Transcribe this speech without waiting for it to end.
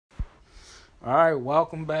All right,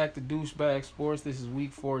 welcome back to Douchebag Sports. This is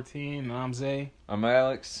week 14, and I'm Zay. I'm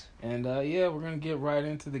Alex. And yeah, we're going to get right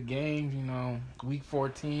into the games. Week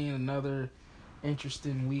 14, another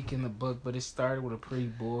interesting week in the book, but it started with a pretty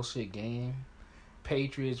bullshit game.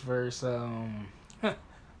 Patriots versus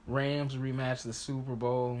Rams rematch of the Super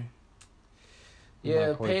Bowl. Yeah,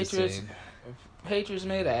 Not quite Patriots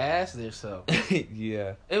made an ass of themselves.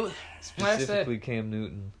 Yeah. It was Specifically Cam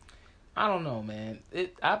Newton. I don't know, man.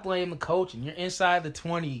 I blame the coaching. You're inside the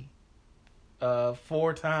 20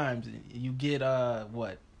 4 times. You get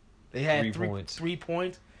what? They had 3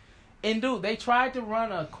 points. And dude, they tried to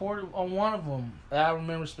run a quarter on one of them. I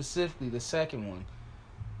remember specifically the second one.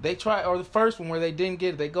 They tried, or the first one where they didn't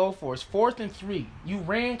get it. They go for it. It's 4th and 3. You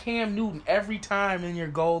ran Cam Newton every time in your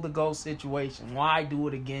goal-to-go situation. Why do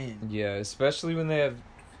it again? Yeah, especially when they have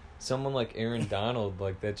someone like Aaron Donald.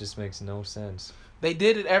 Like, that just makes no sense. They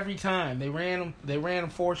did it every time. They ran him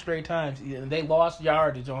 4 straight times. And they lost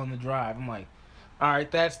yardage on the drive. I'm like, all right,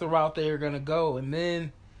 that's the route they were gonna go. And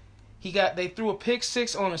then they threw a pick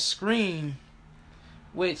six on a screen,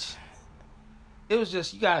 which it was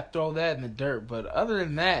just, you gotta throw that in the dirt. But other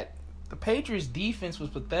than that, the Patriots defense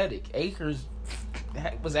was pathetic. Akers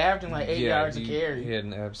was averaging like 8 yards a carry. He had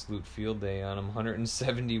an absolute field day on him,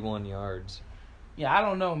 171 yards. Yeah, I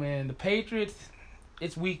don't know, man. The Patriots,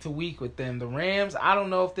 it's week to week with them. The Rams, I don't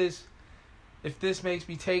know if this makes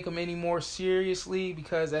me take them any more seriously,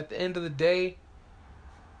 because at the end of the day,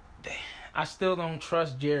 I still don't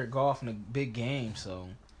trust Jared Goff in a big game. So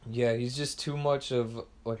yeah, he's just too much of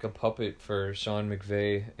like a puppet for Sean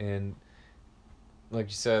McVay, and like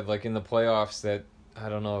you said, like in the playoffs, that I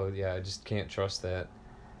don't know. Yeah, I just can't trust that.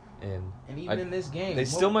 And even in this game, they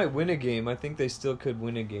still might win a game. I think they still could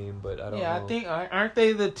win a game, but I don't know. Yeah, I think aren't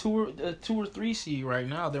they the 2 or 3 seed right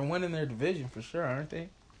now? They're winning their division for sure, aren't they?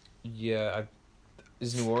 Yeah,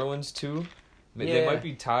 is New Orleans 2? Yeah. They might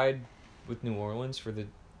be tied with New Orleans for the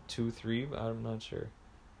 2-3. But I'm not sure.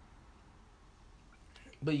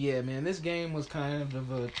 But yeah, man, this game was kind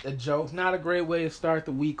of a joke. Not a great way to start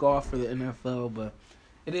the week off for the NFL, but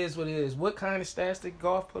it is what it is. What kind of stats did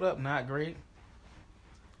Goff put up? Not great.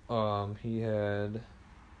 He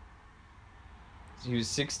was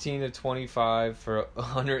 16 of 25 for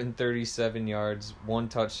 137 yards, 1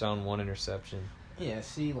 touchdown, 1 interception. Yeah,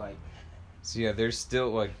 So yeah, there's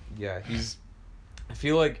still I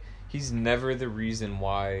feel like he's never the reason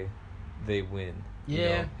why they win.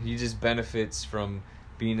 Yeah. He just benefits from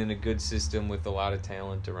being in a good system with a lot of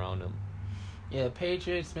talent around him. Yeah,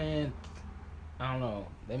 Patriots, man, I don't know.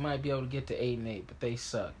 They might be able to get to 8-8, but they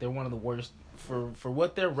suck. They're one of the worst. For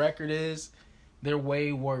what their record is, they're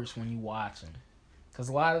way worse when you watch them. Because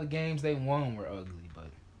a lot of the games they won were ugly,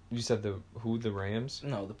 but... You said the Rams?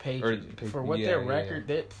 No, the Patriots. For what their record...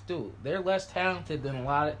 Yeah. They're less talented than a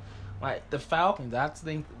lot of... Like, the Falcons, I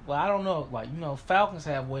think... Well, I don't know. Falcons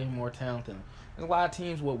have way more talent than them. There's a lot of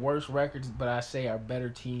teams with worse records, but I say are better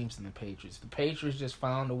teams than the Patriots. The Patriots just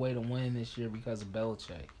found a way to win this year because of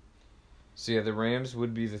Belichick. So, yeah, the Rams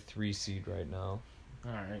would be the 3 seed right now.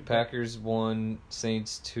 All right. Packers 1,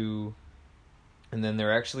 Saints 2, and then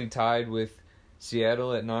they're actually tied with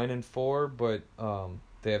Seattle at 9-4, but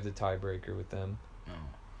they have the tiebreaker with them. Oh.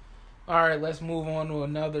 All right, let's move on to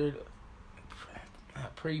another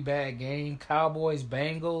pretty bad game.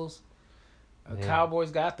 Cowboys-Bengals. The Cowboys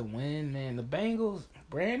got the win, man. The Bengals,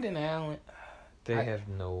 Brandon Allen. They have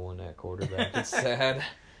no one at quarterback. It's sad.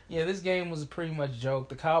 Yeah, this game was a pretty much joke.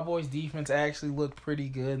 The Cowboys' defense actually looked pretty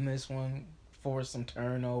good in this one. Forced some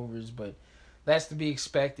turnovers, but that's to be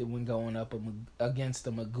expected when going up against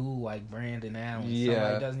a Magoo like Brandon Allen. Yeah.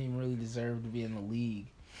 Somebody doesn't even really deserve to be in the league.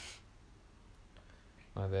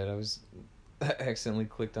 My bad. I accidentally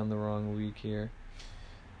clicked on the wrong week here.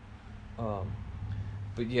 But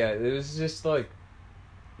yeah, it was just like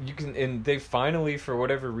and they finally, for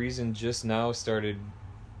whatever reason, just now started,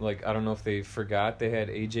 like, I don't know if they forgot they had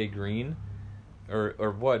AJ Green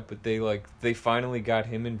or what, but they finally got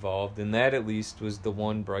him involved, and that at least was the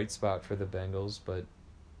one bright spot for the Bengals. But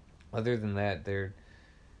other than that, they're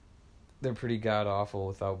pretty god awful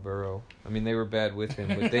without Burrow. I mean, they were bad with him,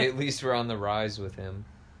 but they at least were on the rise with him.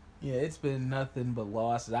 Yeah, it's been nothing but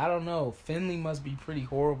losses. I don't know. Finley must be pretty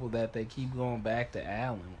horrible that they keep going back to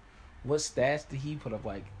Allen. What stats did he put up?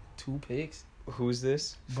 Like 2 picks? Who's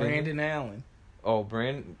this? Brandon Allen. Oh,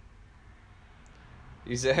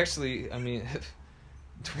 He's actually,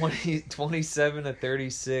 27 to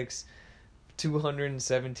 36,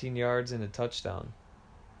 217 yards and a touchdown.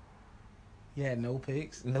 Yeah, no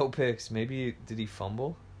picks? No picks. Maybe, did he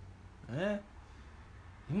fumble? Yeah.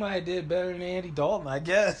 He might have did better than Andy Dalton, I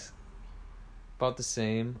guess. About the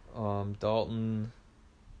same. Dalton,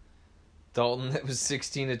 Dalton, that was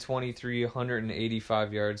 16 to 23,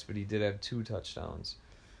 185 yards, but he did have 2 touchdowns.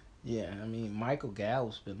 Yeah, I mean, Michael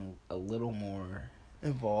Gallup's been a little more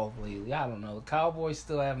involved lately. I don't know. The Cowboys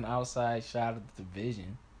still have an outside shot at the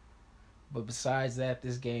division. But besides that,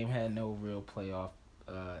 this game had no real playoff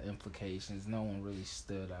implications. No one really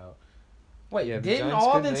stood out. Wait, Yeah, didn't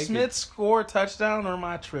Alden Smith score a touchdown, or am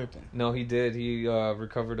I tripping? No, he did. He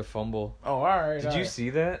recovered a fumble. Oh, all right. Did you see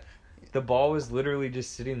that? The ball was literally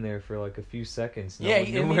just sitting there for like a few seconds. No Yeah,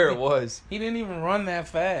 one knew where it was. He didn't even run that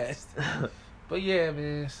fast. But yeah,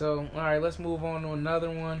 man. So, all right, let's move on to another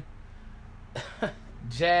one.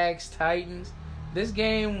 Jags, Titans. This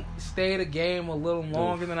game stayed a game a little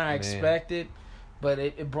longer than I expected, but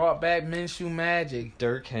it brought back Minshew magic.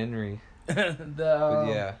 Derrick Henry.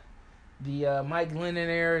 The Mike Glennon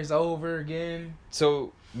era is over again.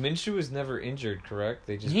 So Minshew was never injured, correct?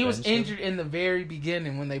 He was injured in the very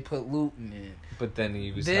beginning when they put Luton in. But then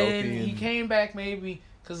he was healthy. Then he came back maybe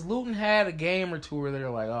because Luton had a game or two where they were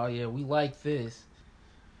like, "Oh yeah, we like this,"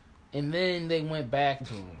 and then they went back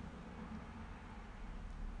to him.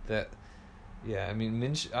 Yeah, I mean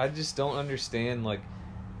Minshew. I just don't understand. Like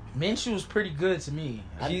Minshew was pretty good to me.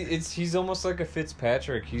 He's almost like a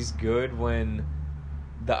Fitzpatrick. He's good when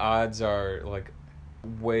the odds are like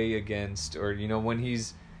way against, or when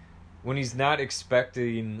he's not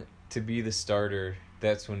expecting to be the starter.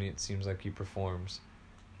 That's when it seems like he performs.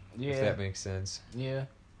 Yeah, if that makes sense. Yeah,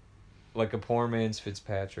 like a poor man's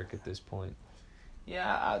Fitzpatrick at this point.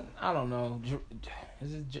 Yeah, I don't know.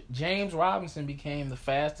 James Robinson became the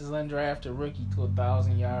fastest undrafted rookie to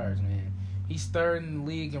 1,000 yards, man. He's third in the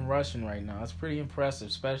league in rushing right now. It's pretty impressive,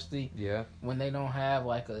 especially when they don't have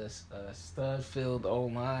like a stud-filled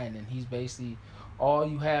O-line, and he's basically all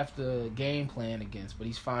you have to game plan against, but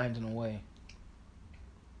he's finding a way.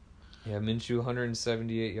 Yeah, Minshew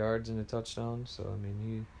 178 yards and a touchdown. So I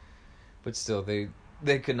mean, but still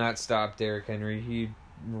they could not stop Derrick Henry. He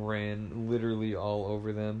ran literally all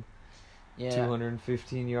over them. Yeah,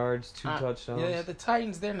 215 yards, 2 touchdowns. Yeah, the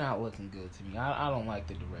Titans, they're not looking good to me. I don't like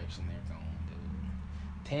the direction they're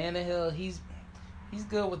going, dude. Tannehill, he's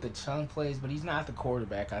good with the chunk plays, but he's not the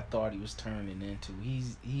quarterback I thought he was turning into. He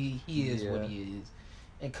is what he is.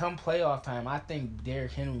 And come playoff time, I think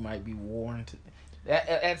Derrick Henry might be worn to.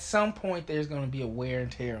 At some point, there's going to be a wear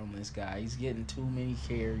and tear on this guy. He's getting too many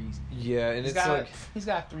carries. Yeah, and he's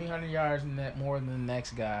got 300 yards more than the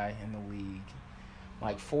next guy in the league,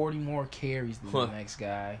 like 40 more carries than the next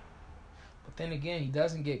guy. But then again, he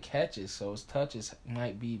doesn't get catches, so his touches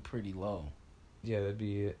might be pretty low. Yeah, that'd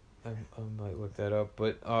be it. I might look that up,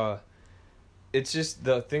 but it's just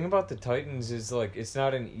the thing about the Titans is like it's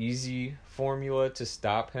not an easy formula to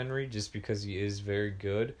stop Henry just because he is very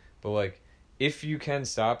good, but like. If you can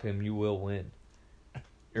stop him, you will win.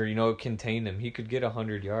 Or, contain him. He could get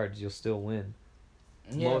 100 yards. You'll still win.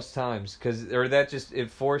 Yeah. Most times.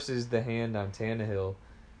 It forces the hand on Tannehill.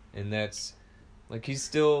 And that's, like, he's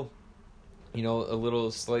still, a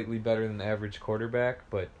little slightly better than the average quarterback.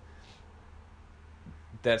 But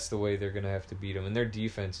that's the way they're going to have to beat him. And their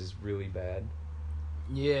defense is really bad.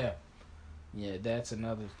 Yeah. Yeah, that's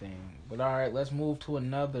another thing. But, all right, let's move to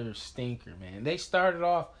another stinker, man. They started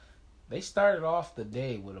off the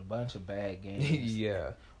day with a bunch of bad games.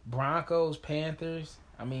 Yeah. Broncos, Panthers.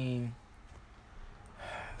 I mean,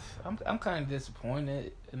 I'm kind of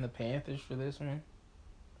disappointed in the Panthers for this one.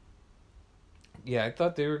 Yeah, I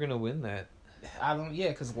thought they were going to win that.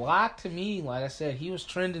 Because Locke, to me, like I said, he was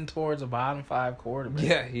trending towards a bottom 5 quarterback.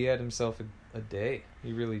 Yeah, he had himself a day.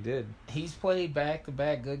 He really did. He's played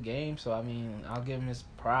back-to-back good games, so, I mean, I'll give him his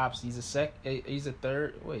props. He's a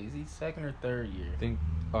third. Wait, is he second or third year?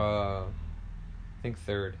 I think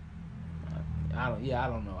third. I don't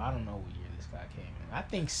know. I don't know what year this guy came in. I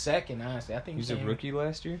think second, honestly. I think he was a rookie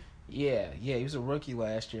last year? Yeah, he was a rookie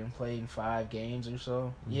last year and played in 5 games or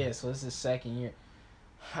so. Mm-hmm. Yeah, so this is his second year.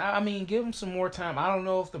 I mean, give him some more time. I don't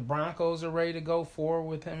know if the Broncos are ready to go forward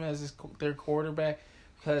with him as their quarterback,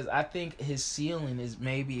 because I think his ceiling is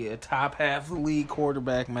maybe a top half of the league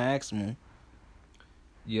quarterback maximum.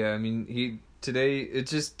 Yeah, I mean, today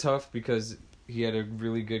it's just tough because he had a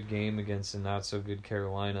really good game against a not so good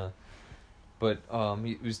Carolina, but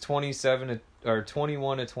he was 21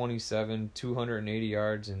 to 27, 280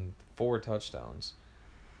 yards and 4 touchdowns.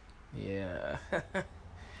 Yeah.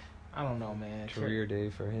 I don't know, man. Career day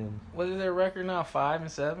for him. What is their record now?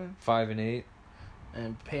 5-7? 5-8.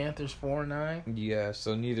 And Panthers 4-9. Yeah,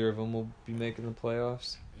 so neither of them will be making the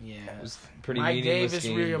playoffs. Yeah, it was pretty Mike Davis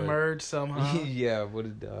game, reemerged somehow. Yeah,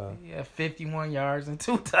 what did? 51 yards and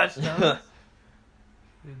 2 touchdowns.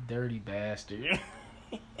 Dirty bastard.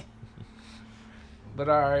 But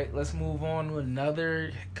all right, let's move on to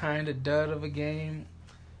another kind of dud of a game.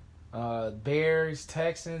 Bears,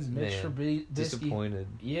 Texans, Mitch Trubisky. Disappointed.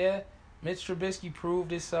 Yeah, Mitch Trubisky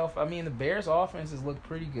proved himself. I mean, the Bears' offense has looked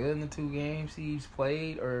pretty good in the 2 games he's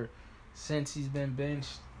played or since he's been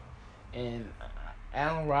benched. And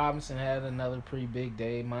Allen Robinson had another pretty big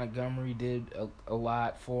day. Montgomery did a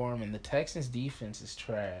lot for him. And the Texans' defense is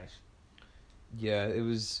trash. Yeah, it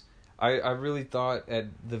was... I really thought at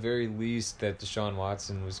the very least that Deshaun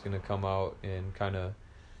Watson was going to come out and kind of...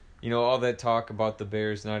 all that talk about the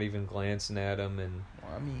Bears not even glancing at him and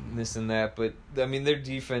this and that. But, I mean, their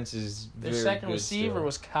defense is their very second good receiver still.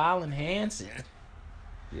 Was Colin Hansen.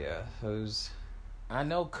 Yeah, it was... I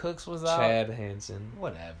know Cooks was out. Chad Hansen.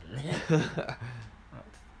 Whatever.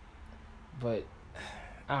 But,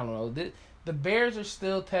 I don't know. The Bears are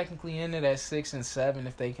still technically in it at 6-7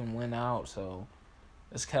 if they can win out. So,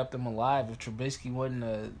 it's kept them alive. If Trubisky wouldn't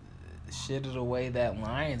have shitted away that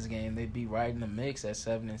Lions game, they'd be right in the mix at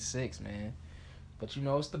 7-6, man. But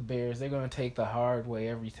it's the Bears. They're gonna take the hard way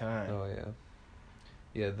every time. Oh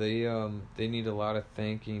yeah, they need a lot of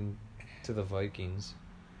thanking to the Vikings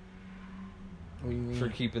What do you mean? for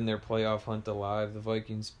keeping their playoff hunt alive. The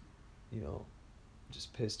Vikings,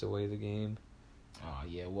 just pissed away the game. Oh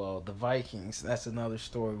yeah, well the Vikings. That's another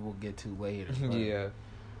story we'll get to later. Yeah.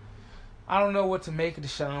 I don't know what to make of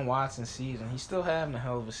Deshaun Watson's season. He's still having a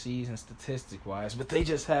hell of a season statistic-wise, but they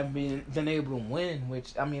just haven't been able to win,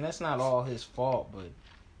 which, I mean, that's not all his fault, but,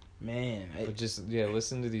 man. But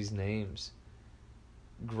listen to these names.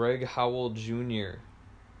 Greg Howell Jr.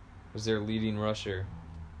 was their leading rusher.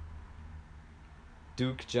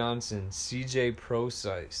 Duke Johnson, C.J.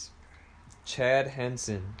 Prosise, Chad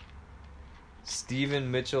Henson, Steven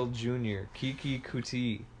Mitchell Jr., Kiki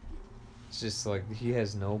Kuti. It's just like he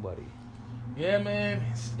has nobody. Yeah, man,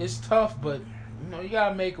 it's tough, but you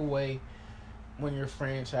gotta make a way when you're a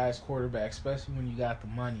franchise quarterback, especially when you got the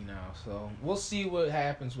money now. So we'll see what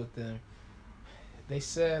happens with them. They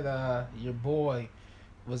said your boy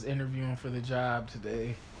was interviewing for the job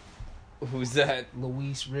today. Who's that?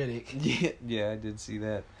 Luis Riddick. Yeah, I did see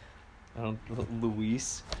that.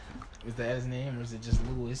 Luis. Is that his name, or is it just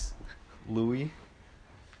Louis? Louis.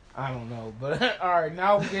 I don't know, but all right.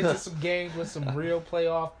 Now we get to some games with some real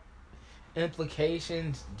playoff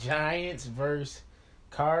implications. Giants versus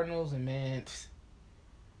Cardinals, and man,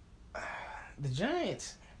 the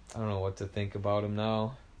Giants. I don't know what to think about them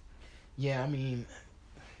now. Yeah, I mean,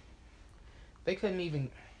 they could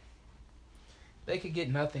get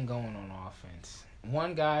nothing going on offense.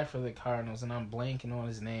 One guy for the Cardinals, and I'm blanking on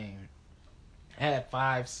his name, had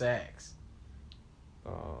 5 sacks.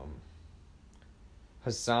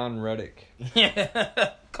 Hassan Reddick.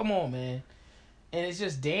 Yeah, come on, man. And it's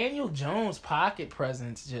just Daniel Jones' pocket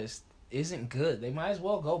presence just isn't good. They might as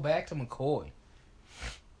well go back to McCoy.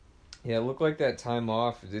 Yeah, it looked like that time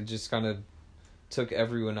off, it just kind of took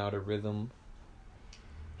everyone out of rhythm.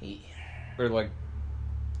 Or,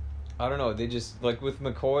 I don't know, they just, with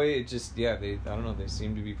McCoy, it just, I don't know, they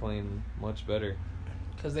seem to be playing much better.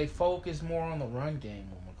 Because they focused more on the run game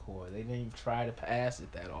with McCoy. They didn't even try to pass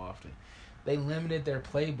it that often. They limited their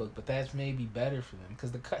playbook, but that's maybe better for them.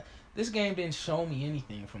 Because this game didn't show me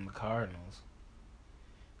anything from the Cardinals.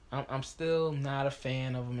 I'm still not a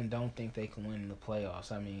fan of them and don't think they can win in the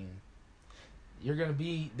playoffs. I mean,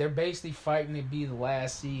 they're basically fighting to be the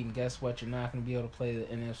last seed, and guess what? You're not going to be able to play the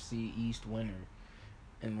NFC East winner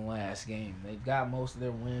in the last game. They've got most of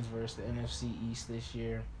their wins versus the NFC East this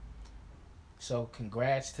year. So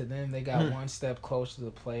congrats to them. They got one step closer to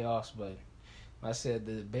the playoffs, but like I said,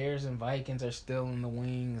 the Bears and Vikings are still in the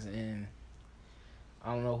wings, and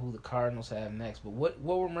I don't know who the Cardinals have next. But what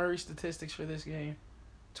were Murray's statistics for this game?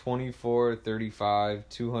 24-35,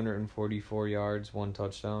 244 yards, 1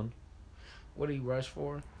 touchdown. What did he rush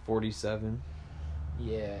for? 47.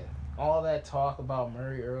 Yeah. All that talk about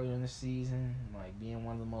Murray earlier in the season, like being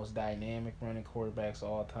one of the most dynamic running quarterbacks of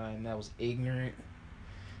all time, that was ignorant.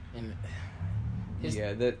 And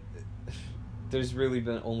there's really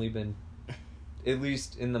only been, at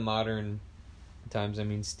least in the modern times, I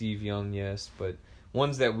mean, Steve Young, yes, but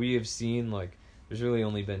ones that we have seen, there's really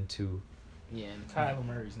only been 2. Yeah, and Kyler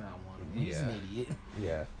Murray's not one of them. He's an idiot.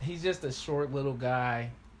 Yeah. He's just a short little guy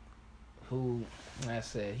who, like I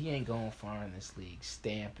said, he ain't going far in this league.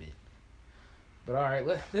 Stamp it. But all right,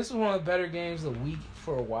 this was one of the better games of the week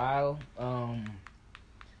for a while.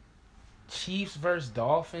 Chiefs versus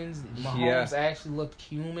Dolphins. Mahomes actually looked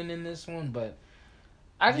human in this one, but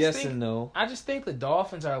I just think the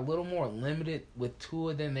Dolphins are a little more limited with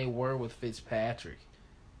Tua than they were with Fitzpatrick.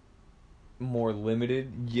 More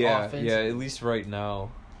limited? Yeah, at least right now.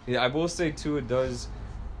 Yeah, I will say Tua does...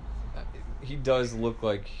 he does look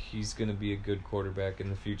like he's going to be a good quarterback in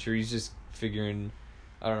the future. He's just figuring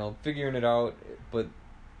it out, but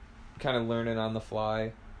kind of learning on the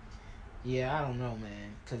fly. Yeah, I don't know,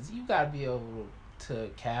 man, because you got to be able to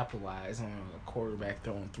capitalize on a quarterback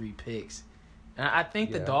throwing 3 picks. And I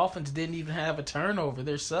think the Dolphins didn't even have a turnover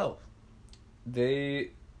themselves.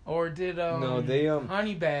 Or did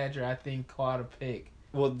Honey Badger, I think, caught a pick.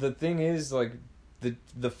 Well, the thing is, like,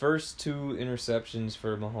 the first 2 interceptions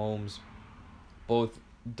for Mahomes both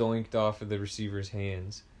doinked off of the receiver's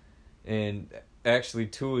hands. And actually,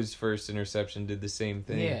 Tua's first interception did the same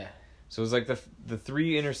thing. Yeah. So it was like the first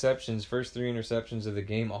 3 interceptions of the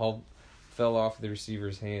game all fell off the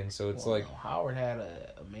receiver's hands. So it's Howard had an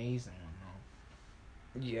amazing one,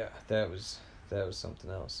 though. Yeah, that was something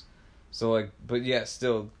else. So, but yeah,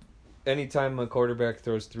 still, anytime a quarterback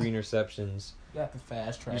throws 3 interceptions, you got the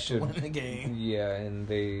fast track to win the game. Yeah,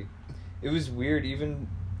 and it was weird. Even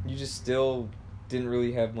you just still didn't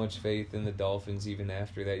really have much faith in the Dolphins even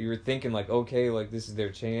after that. You were thinking okay, this is their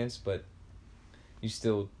chance, but you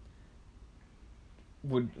still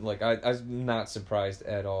would I'm not surprised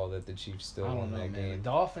at all that the Chiefs still won that game. The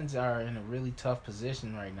Dolphins are in a really tough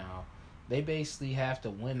position right now. They basically have to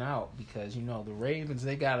win out because, the Ravens,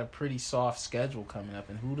 they got a pretty soft schedule coming up.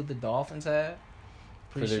 And who do the Dolphins have?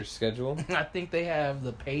 For their schedule? I think they have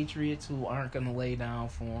the Patriots, who aren't going to lay down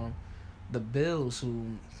for them. The Bills, who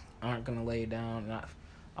aren't going to lay down. And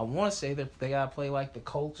I want to say that they got to play like the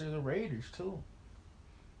Colts or the Raiders, too.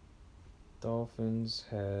 Dolphins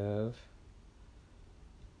have...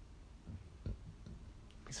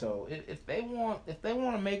 So if they want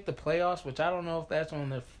to make the playoffs, which I don't know if that's on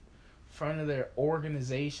the front of their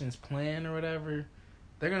organization's plan or whatever,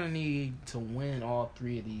 they're gonna need to win all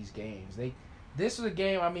 3 of these games. This was a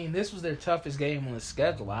game. I mean, this was their toughest game on the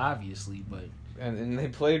schedule, obviously, but and they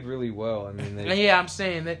played really well. I mean, yeah, I'm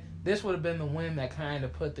saying that this would have been the win that kind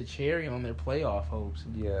of put the cherry on their playoff hopes.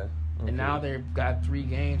 Yeah, okay. And now they've got 3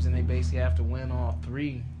 games, and they basically have to win all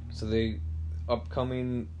 3. So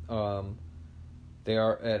upcoming. They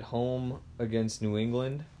are at home against New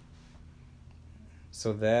England.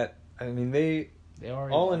 So that, I mean, they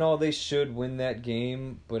already all in all, they should win that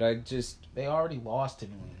game, but they already lost to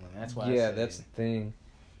New England. That's why. Yeah, that's the thing,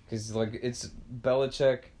 because it's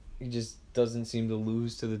Belichick. He just doesn't seem to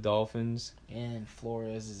lose to the Dolphins. And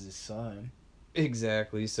Flores is his son.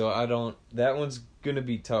 Exactly. So that one's gonna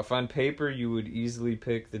be tough. On paper, you would easily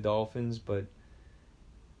pick the Dolphins, but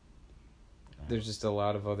there's just a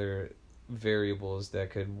lot of other variables that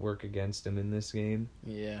could work against him in this game.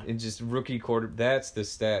 Yeah. And just that's the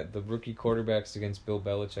stat. The rookie quarterbacks against Bill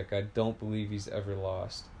Belichick, I don't believe he's ever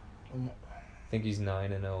lost. I think he's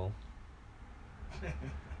 9-0.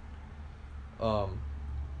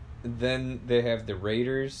 Then they have the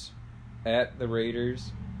Raiders at the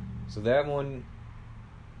Raiders. So that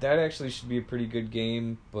actually should be a pretty good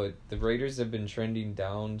game, but the Raiders have been trending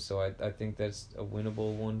down, so I think that's a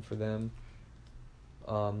winnable one for them.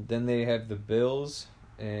 Then they have the Bills,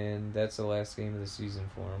 and that's the last game of the season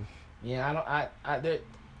for them. Yeah,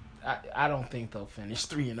 I don't think they'll finish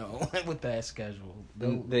 3-0 with that schedule.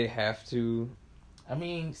 They have to. I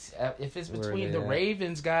mean, if it's between the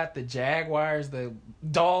Ravens, got the Jaguars, the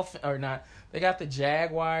Dolphins, or not? They got the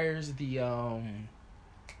Jaguars, the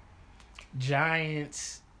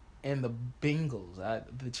Giants, and the Bengals.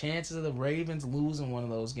 The chances of the Ravens losing one of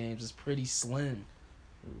those games is pretty slim.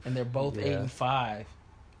 And they're both 8-5.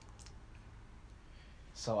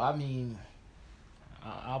 So, I mean,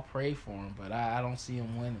 I'll pray for them, but I don't see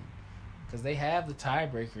them winning. Because they have the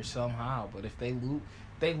tiebreaker somehow. But if they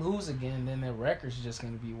lose again, then their record's just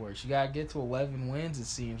going to be worse. You got to get to 11 wins, it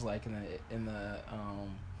seems like, in the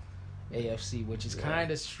AFC, which is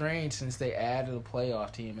kind of strange since they added a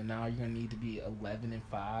playoff team, and now you're going to need to be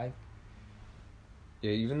 11-5.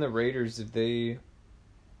 Yeah, even the Raiders, they're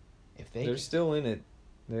still in it.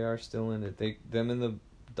 They are still in it. Them and the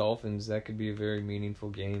Dolphins, that could be a very meaningful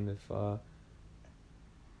game if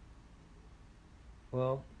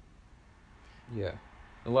yeah.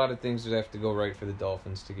 A lot of things would have to go right for the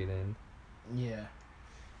Dolphins to get in. Yeah.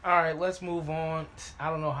 All right, let's move on. I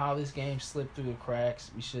don't know how this game slipped through the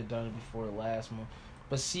cracks. We should have done it before the last one.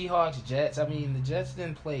 But Seahawks, Jets, I mean, the Jets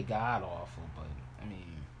didn't play god-awful, but, I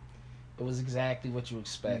mean, it was exactly what you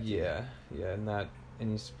expected. Yeah, not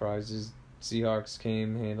any surprises. Seahawks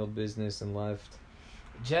came, handled business, and left.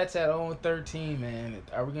 Jets at 0-13, man.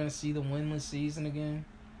 Are we going to see the winless season again?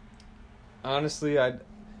 Honestly, at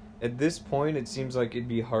this point, it seems like it'd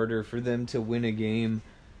be harder for them to win a game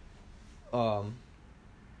than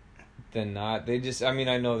not.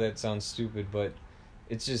 I know that sounds stupid, but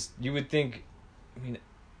it's just, you would think, I mean,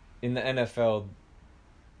 in the NFL,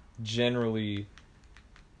 generally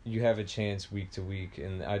you have a chance week to week,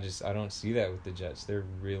 and I don't see that with the Jets. They're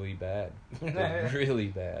really bad. They're really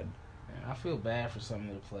bad. Man, I feel bad for some of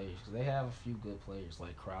their players because they have a few good players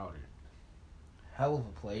like Crowder. Hell of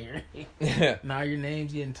a player. Now your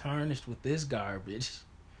name's getting tarnished with this garbage.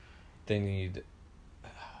 They need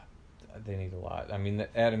a lot. I mean,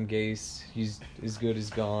 Adam Gase, he's as good as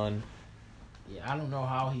gone. Yeah, I don't know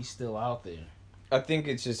how he's still out there. I think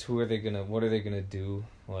it's just what are they gonna do?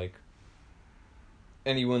 Like,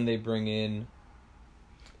 anyone they bring in,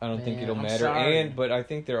 I don't think it'll matter. Sorry. But I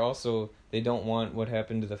think they don't want what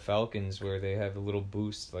happened to the Falcons where they have a little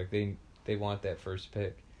boost. Like they want that first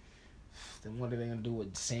pick. Then what are they gonna do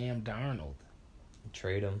with Sam Darnold?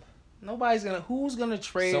 Trade him. Who's gonna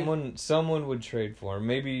trade? Someone would trade for him.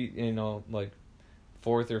 Maybe, like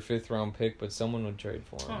 4th or 5th round pick, but someone would trade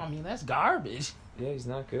for him. Oh, I mean, that's garbage. Yeah, he's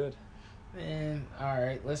not good. Man, all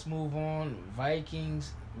right, let's move on.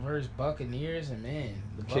 Vikings versus Buccaneers, and man,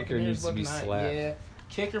 the Kicker Buccaneers needs to be slapped. Yeah,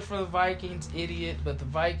 kicker for the Vikings, idiot. But the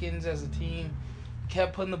Vikings as a team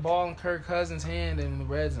kept putting the ball in Kirk Cousins' hand in the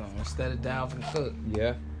red zone instead of Dalvin Cook.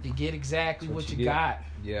 Yeah, you get exactly what you got.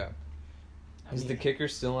 Yeah. Is the kicker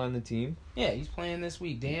still on the team? Yeah, he's playing this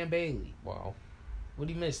week. Dan Bailey. Wow. What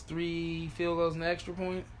did he miss? 3 field goals and extra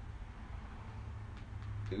point?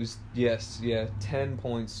 It was 10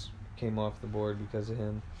 points came off the board because of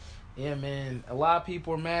him. Yeah, man. A lot of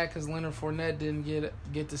people are mad because Leonard Fournette didn't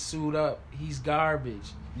get to suit up. He's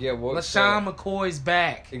garbage. Yeah, LaShawn McCoy's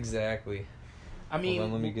back. Exactly. I mean, hold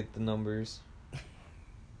on, let me get the numbers.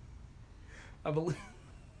 I believe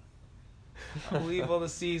on the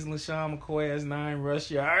season, LaShawn McCoy has 9 rush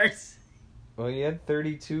yards. Well, he had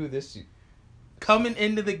 32 this year. Coming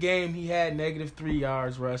into the game, he had -3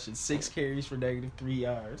 yards rushing, 6 carries for -3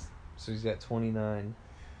 yards. So he's got 29.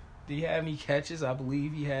 Did he have any catches? I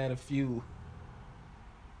believe he had a few.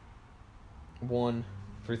 1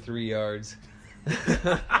 for 3 yards.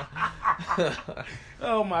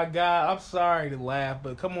 Oh my God! I'm sorry to laugh,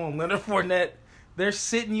 but come on, Leonard Fournette. They're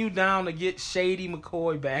sitting you down to get Shady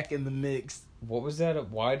McCoy back in the mix. What was that?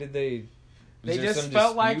 Why did they? They just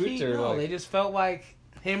felt like they just felt like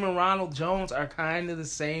him and Ronald Jones are kind of the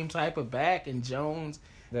same type of back, and Jones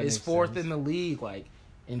is 4th in the league.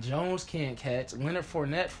 And Jones can't catch. Leonard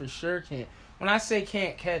Fournette for sure can't. When I say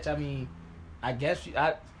can't catch, I mean, I guess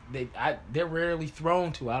they're rarely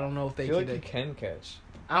thrown to. I don't know if they he can catch.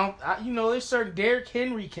 There's certain Derrick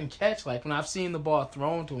Henry can catch. Like when I've seen the ball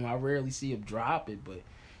thrown to him, I rarely see him drop it. But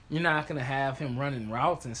you're not gonna have him running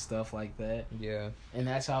routes and stuff like that. Yeah. And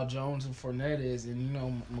that's how Jones and Fournette is.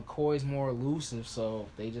 And McCoy's more elusive, so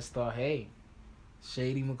they just thought, hey,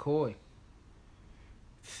 Shady McCoy.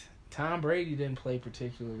 Tom Brady didn't play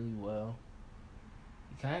particularly well.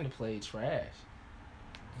 He kind of played trash.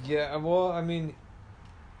 Yeah, well, I mean,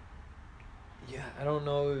 I don't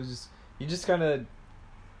know. He just kind of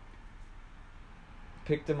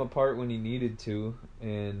picked him apart when he needed to,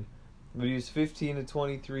 but he was 15 to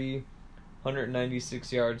 23,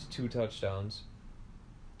 196 yards, 2 touchdowns.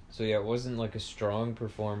 So yeah, it wasn't like a strong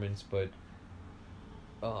performance, but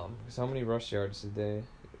because how many rush yards did they?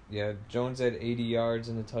 Yeah, Jones had 80 yards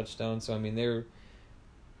and a touchdown. So I mean, they're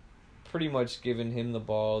pretty much giving him the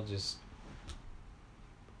ball. Just,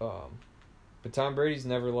 but Tom Brady's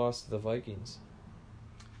never lost to the Vikings.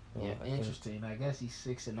 Yeah, interesting. I guess he's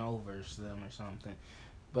 6-0 versus them or something.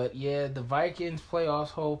 But yeah, the Vikings' playoffs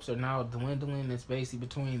hopes are now dwindling. It's basically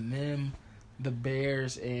between them, the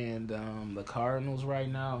Bears, and the Cardinals right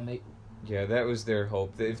now. And yeah, that was their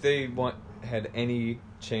hope. If they had any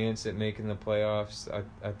chance at making the playoffs,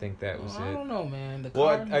 I think that was it. I don't know, man.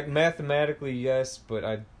 Mathematically, yes,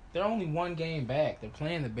 but they're only 1 game back. They're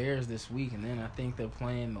playing the Bears this week, and then I think they're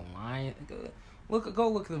playing the Lions. Go look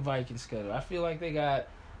at the Vikings schedule. I feel like they got.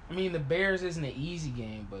 I mean, the Bears isn't an easy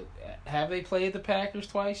game, but have they played the Packers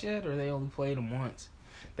twice yet, or they only played them once?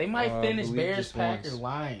 They might finish Bears, Packers,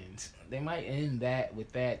 Lions. They might end that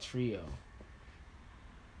with that trio.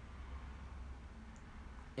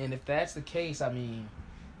 And if that's the case, I mean,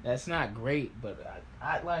 that's not great. But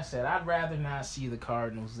like I said, I'd rather not see the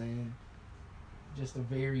Cardinals in. Just a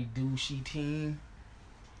very douchey team.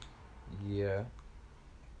 Yeah.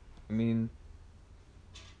 I mean,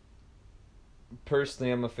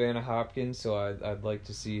 personally, I'm a fan of Hopkins, so I'd like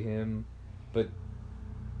to see him. But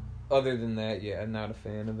other than that, yeah, I'm not a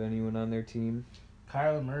fan of anyone on their team.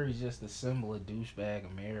 Kyler Murray's just a symbol of douchebag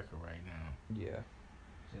America right now. Yeah.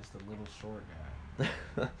 Just a little short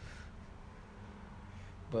guy.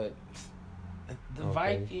 But the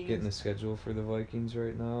Vikings... Getting the schedule for the Vikings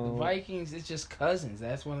right now. The Vikings, it's just Cousins.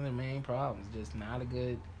 That's one of their main problems. Just not a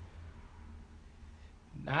good...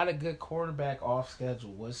 Not a good quarterback off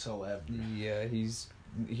schedule whatsoever. Yeah,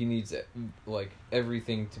 he needs like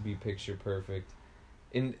everything to be picture perfect,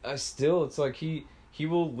 and still it's like he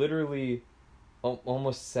will literally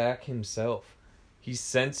almost sack himself. He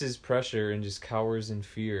senses pressure and just cowers in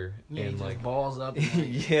fear. Yeah, and he like just balls up.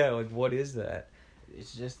 yeah, like what is that?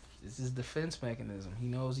 It's his defense mechanism. He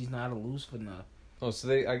knows he's not elusive enough. Oh,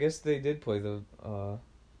 so I guess they did play the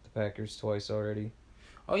Packers twice already.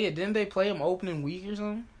 Oh yeah, didn't they play him opening week or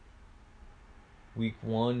something? Week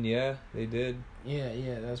 1, yeah, they did.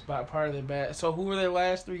 Yeah, that's part of their bad. So who were their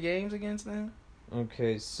last 3 games against them?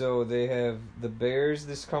 Okay, so they have the Bears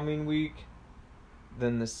this coming week,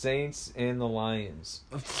 then the Saints and the Lions.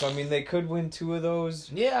 So I mean, they could win 2 of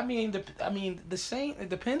those. Yeah, I mean the Saints,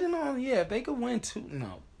 depending on if they could win 2.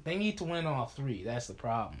 No, they need to win all 3. That's the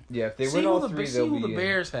problem. Yeah, if they win all 3, see who the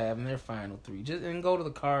Bears have in their final 3. And go to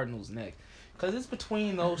the Cardinals next, because it's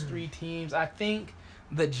between those 3 teams. I think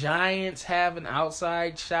the Giants have an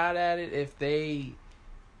outside shot at it if they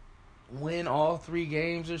win all 3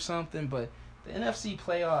 games or something, but the NFC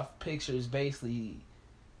playoff picture is basically,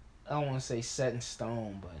 I don't want to say set in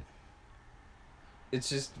stone, but it's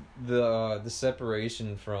just the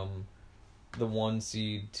separation from the 1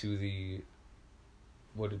 seed to the,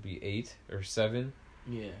 would it be 8 or 7?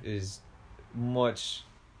 Yeah, is much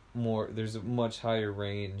more. There's a much higher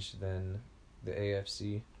range than the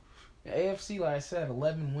AFC. The AFC, like I said,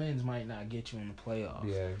 11 wins might not get you in the playoffs.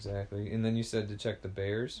 Yeah, exactly. And then you said to check the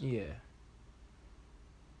Bears. Yeah.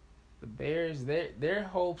 The Bears, their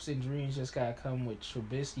hopes and dreams just gotta come with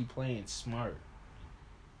Trubisky playing smart.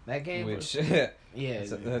 That game, which yeah,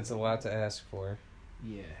 that's a lot to ask for.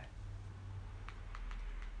 Yeah.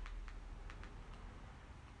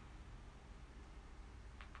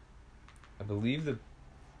 I believe the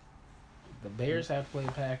Bears have to play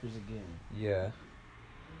the Packers again. Yeah.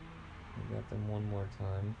 We got them one more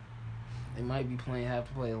time. They might be have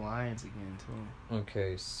to play the Lions again too.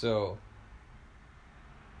 Okay, so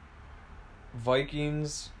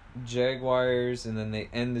Vikings, Jaguars, and then they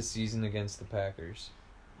end the season against the Packers.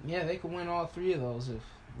 Yeah, they could win all 3 of those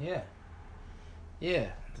Yeah.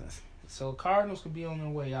 So Cardinals could be on their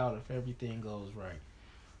way out if everything goes right.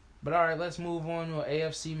 But all right, let's move on to an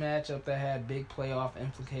AFC matchup that had big playoff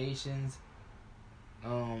implications.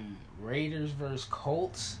 Raiders versus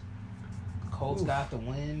Colts. Colts got the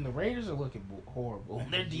win. The Raiders are looking horrible.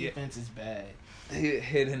 Their defense is bad. They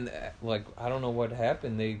hit in, like, I don't know what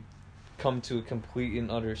happened. They come to a complete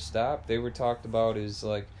and utter stop. They were talked about as,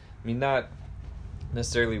 like, I mean, not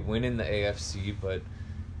necessarily winning the AFC, but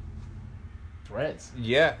threats.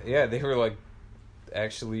 Yeah, they were, like,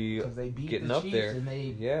 actually because they beat getting the up Chiefs there. And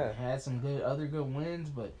they had some other good wins,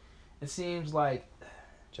 but it seems like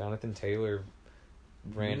Jonathan Taylor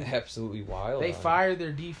ran absolutely wild. They fired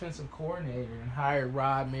their defensive coordinator and hired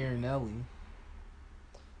Rod Marinelli.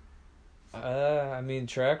 I mean,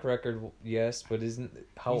 track record, yes, but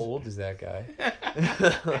how old is that guy?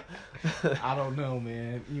 I don't know,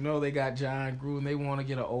 man. You know they got John Gruden. They want to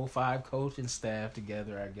get an 05 coaching staff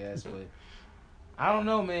together, I guess, but I don't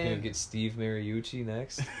know, man. Gonna get Steve Mariucci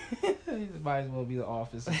next. He might as well be the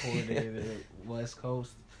offensive coordinator at West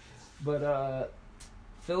Coast. But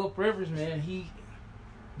Phillip Rivers, man,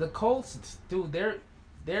 the Colts, dude,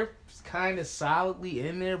 they're kind of solidly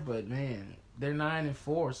in there, but man, they're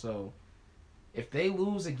 9-4. So if they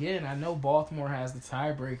lose again, I know Baltimore has the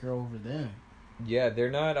tiebreaker over them. Yeah, they're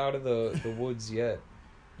not out of the woods yet.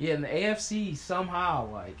 Yeah, in the AFC somehow,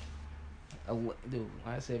 like, dude,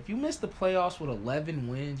 like I said, if you miss the playoffs with 11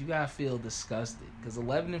 wins, you gotta feel disgusted because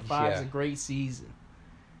 11-5 is a great season.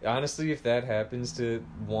 Honestly, if that happens to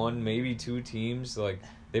 1, maybe 2 teams, like,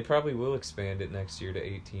 they probably will expand it next year to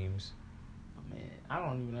 8 teams. But man, I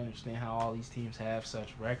don't even understand how all these teams have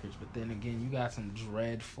such records. But then again, you got some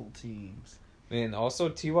dreadful teams. Man, also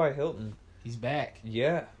T.Y. Hilton. He's back.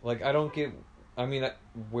 Yeah, like, I don't get... I mean,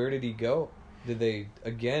 where did he go? Did they...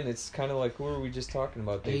 Again, it's kind of like, who are we just talking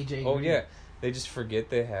about? AJ Oh, Green. yeah. They just forget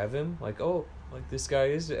they have him. Like, oh, like, this guy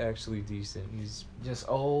is actually decent. He's just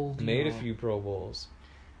old. Made a few Pro Bowls.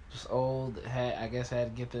 Just old. I guess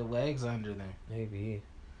had to get their legs under them. Maybe.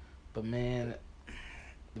 But, man,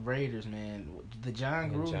 the Raiders, man. The John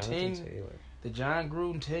Gruden tenure. The John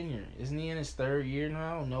Gruden tenure. Isn't he in his 3rd year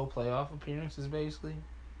now? No playoff appearances, basically.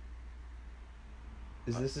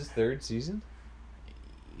 Is this his 3rd season?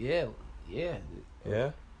 Yeah. Yeah?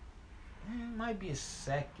 It might be a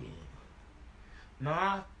 2nd.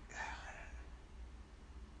 Nah.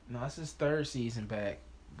 No, it's his 3rd season back.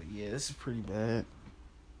 But yeah, this is pretty bad.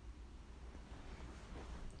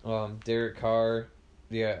 Derek Carr,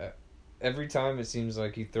 yeah. Every time it seems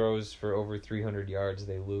like he throws for over 300 yards,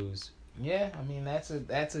 they lose. Yeah, I mean that's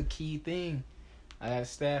a key thing. I got a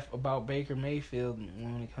staff about Baker Mayfield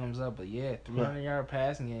when it comes up, but yeah, 300-yard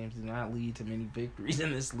passing games do not lead to many victories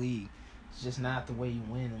in this league. It's just not the way you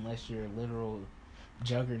win unless you're a literal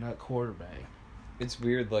juggernaut quarterback. It's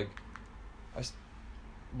weird, like,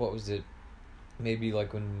 what was it? Maybe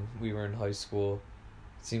like when we were in high school,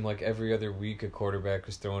 it seemed like every other week a quarterback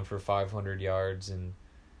was throwing for 500 yards and.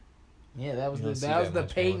 Yeah, that was the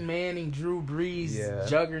Peyton Manning, Drew Brees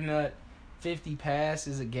juggernaut, 50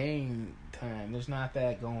 passes a game time. There's not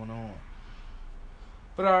that going on.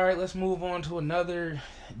 But all right, let's move on to another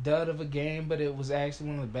dud of a game, but it was actually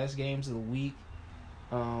one of the best games of the week.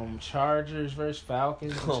 Chargers versus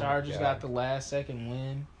Falcons. The Chargers got the last second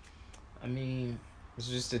win. I mean, it's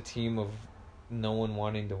just a team of no one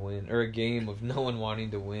wanting to win, or a game of no one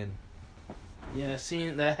wanting to win. Yeah,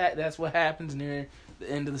 seeing that's what happens near the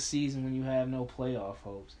end of the season when you have no playoff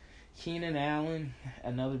hopes. Keenan Allen,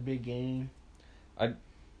 another big game. I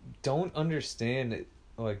don't understand it,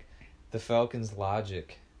 like the Falcons'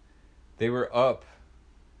 logic. They were up,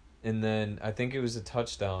 and then I think it was a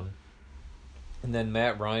touchdown, and then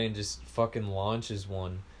Matt Ryan just fucking launches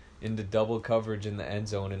one into double coverage in the end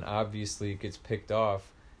zone, and obviously it gets picked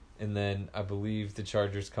off, and then I believe the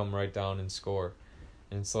Chargers come right down and score,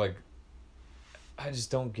 and it's like, I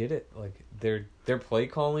just don't get it. Like their play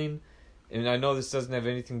calling, and I know this doesn't have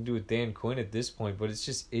anything to do with Dan Quinn at this point, but it's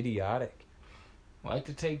just idiotic. Like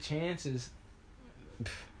to take chances.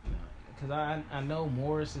 Because I know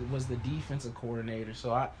Morris was the defensive coordinator,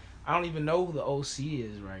 so I don't even know who the OC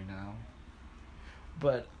is right now.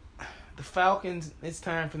 But the Falcons, it's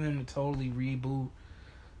time for them to totally reboot.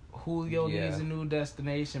 Julio needs a new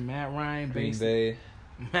destination. Matt Ryan, Green Bay.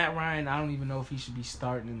 Matt Ryan, I don't even know if he should be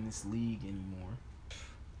starting in this league anymore.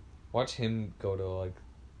 Watch him go to, like,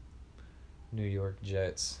 New York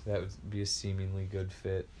Jets. That would be a seemingly good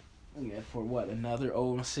fit. Yeah, for what, another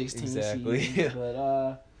 0-16 exactly. season?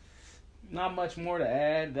 But not much more to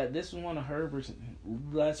add. That this was one of Herbert's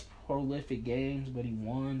less prolific games, but he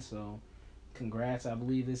won, so congrats. I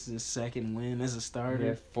believe this is his second win as a starter.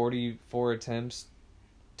 Yeah, 44 attempts,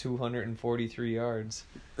 243 yards.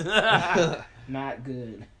 Not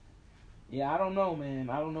good. Yeah, I don't know, man.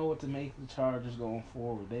 I don't know what to make of the Chargers going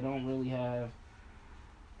forward. They don't really have...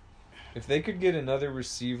 If they could get another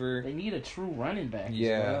receiver... They need a true running back as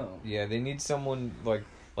well. Yeah, they need someone like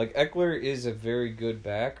Eckler is a very good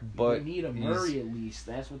back, but... They need a Murray at least.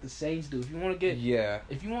 That's what the Saints do. If you want to get... Yeah.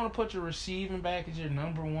 If you want to put your receiving back as your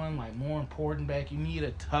number one, like, more important back, you need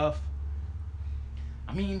a tough...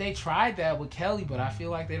 I mean, they tried that with Kelly, but I feel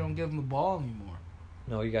like they don't give him the ball anymore.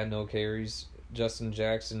 No, he got no carries. Justin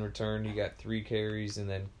Jackson returned. He got 3 carries, and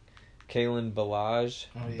then Kalen Ballage,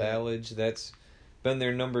 that's been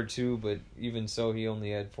their number 2, but even so, he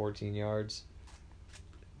only had 14 yards.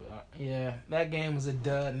 Yeah, that game was a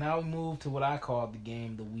dud. Now we move to what I called the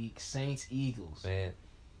game of the week, Saints-Eagles. Man.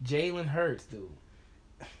 Jalen Hurts, dude.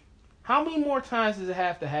 How many more times does it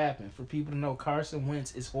have to happen for people to know Carson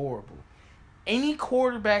Wentz is horrible? Any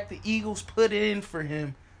quarterback the Eagles put in for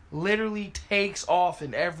him literally takes off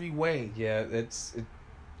in every way. Yeah,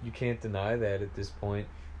 you can't deny that at this point.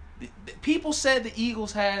 People said the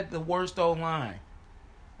Eagles had the worst O-line.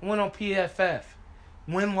 I went on PFF.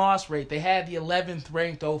 Win-loss rate. They had the 11th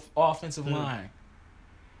ranked offensive line.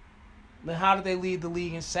 Then how did they lead the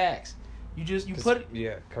league in sacks?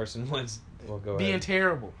 Carson Wentz being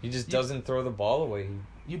terrible. He just doesn't throw the ball away.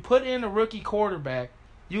 You put in a rookie quarterback,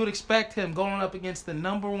 you would expect him going up against the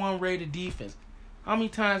number 1 rated defense. How many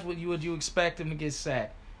times would you expect him to get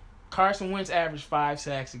sacked? Carson Wentz averaged 5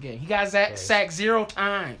 sacks a game. He got sacked 0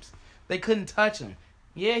 times. They couldn't touch him.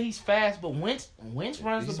 Yeah, he's fast, but Wentz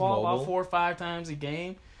runs the ball about 4 or 5 times a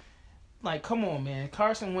game. Like, come on, man.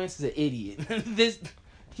 Carson Wentz is an idiot.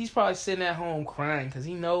 He's probably sitting at home crying because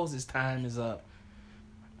he knows his time is up.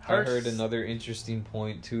 I heard another interesting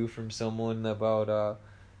point, too, from someone about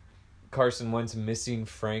Carson Wentz missing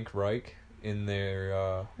Frank Reich in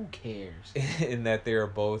their... Who cares? In that they are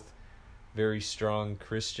both very strong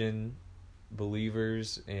Christian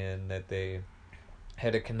believers and that they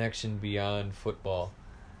had a connection beyond football.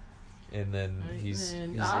 And then he's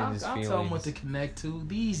in his feelings. I'll tell him what to connect to.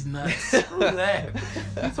 These nuts. Screw that.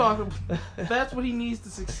 You talking? That's what he needs to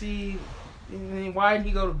succeed. And why did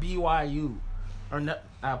he go to BYU? Or no,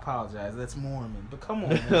 I apologize. That's Mormon. But come on,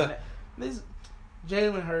 man. This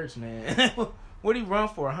Jalen Hurts, man. What did he run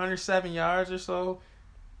for? 107 yards or so?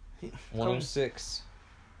 106.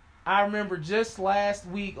 I remember just last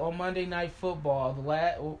week on Monday Night Football.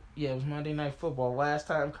 It was Monday Night Football. Last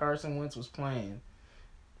time Carson Wentz was playing.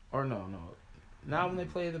 Or no. Not when they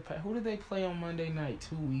played who did they play on Monday night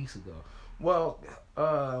 2 weeks ago? Well,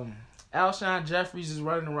 Alshon Jeffries is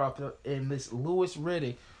running around, and this Lewis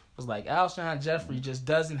Riddick was like, Alshon Jeffrey just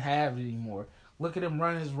doesn't have it anymore. Look at him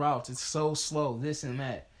run his routes. It's so slow, this and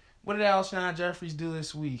that. What did Alshon Jeffries do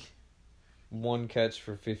this week? 1 catch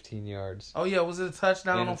for 15 yards. Oh, yeah. Was it a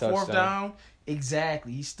touchdown on fourth down?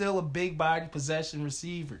 Exactly. He's still a big body possession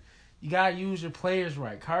receiver. You got to use your players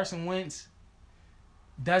right. Carson Wentz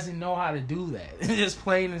doesn't know how to do that. It's just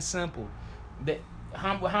plain and simple.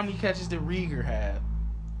 How many catches did Rieger have?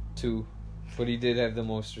 2. But he did have the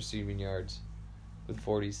most receiving yards with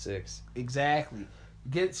 46. Exactly.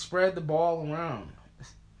 Spread the ball around.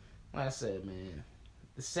 Like I said, man.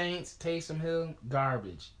 The Saints, Taysom Hill,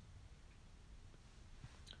 garbage.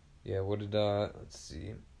 Yeah, what did, let's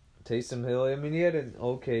see. Taysom Hill, I mean, he had an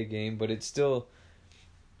okay game, but it's still,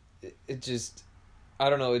 it just,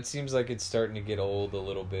 I don't know, it seems like it's starting to get old a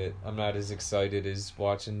little bit. I'm not as excited as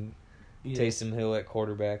watching Taysom Hill at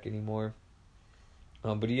quarterback anymore.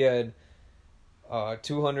 But he had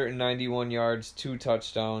 291 yards, 2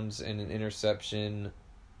 touchdowns, and an interception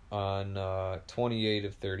on 28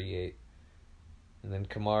 of 38. And then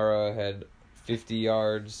Kamara had 50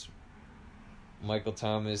 yards. Michael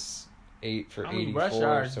Thomas 8 for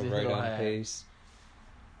 84, so right on pace.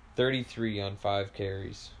 33 on 5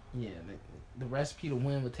 carries. Yeah, the recipe to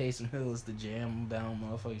win with Taysom Hill is to jam down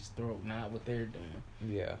motherfuckers' throat, not what they're doing.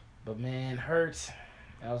 Yeah. But man, Hurts,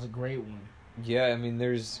 that was a great one. Yeah, I mean,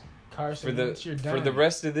 there's Carson Wentz, you're done. For the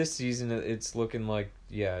rest of this season, it's looking like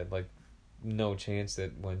no chance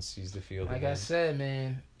that Wentz sees the field. Like again. I said,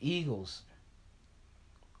 man, Eagles.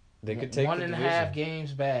 They could take 1.5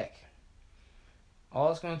 games back. All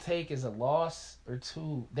it's going to take is a loss or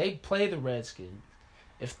 2. They play the Redskins.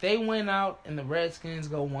 If they win out and the Redskins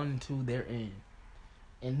go 1-2, they're in.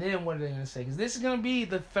 And then what are they going to say? Because this is going to be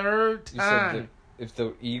the third time. You said if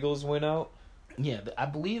the Eagles win out? Yeah, I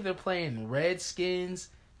believe they're playing Redskins,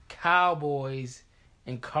 Cowboys,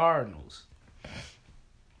 and Cardinals.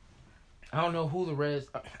 I don't know who the Reds...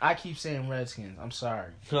 I keep saying Redskins. I'm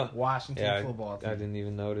sorry. Washington football team. I didn't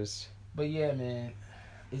even notice. But yeah, man.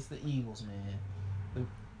 It's the Eagles, man. The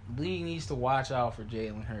league needs to watch out for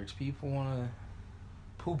Jalen Hurts. People want to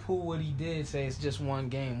poo-poo what he did, say it's just one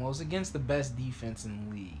game. Well, it's against the best defense in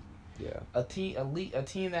the league. Yeah. A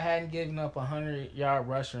team that hadn't given up a 100-yard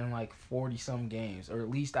rusher in like 40-some games, or at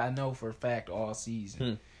least I know for a fact all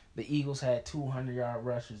season. The Eagles had 200-yard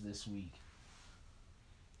rushers this week.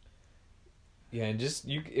 Yeah, and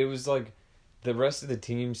it was like the rest of the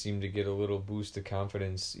team seemed to get a little boost of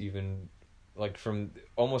confidence, even like from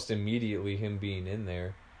almost immediately him being in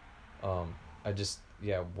there.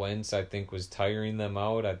 Wentz, I think, was tiring them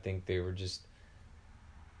out. I think they were just...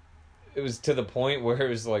 It was to the point where it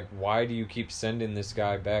was like, why do you keep sending this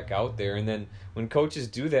guy back out there? And then when coaches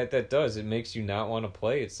do that, it makes you not want to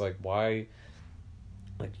play. It's like, why...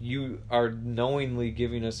 Like, you are knowingly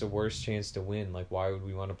giving us a worse chance to win. Like, why would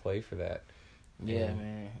we want to play for that? Yeah,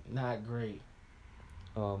 man. Not great.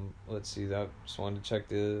 Let's see. I just wanted to check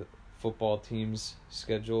the football team's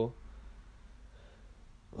schedule.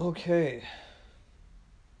 Okay.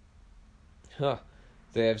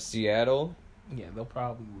 They have Seattle. Yeah, they'll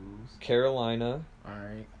probably lose. Carolina. All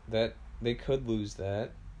right. That they could lose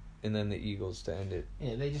that, and then the Eagles to end it.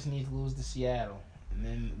 Yeah, they just need to lose to Seattle, and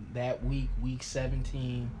then that week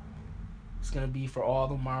 17, it's gonna be for all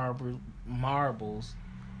the marbles,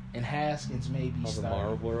 and Haskins maybe all the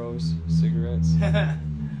starting. Marlboros cigarettes.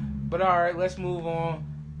 But all right, let's move on.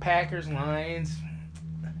 Packers, Lions.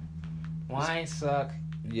 Lions suck.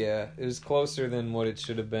 Yeah, it was closer than what it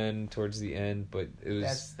should have been towards the end, but it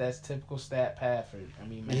was... That's typical Stat Pafford. I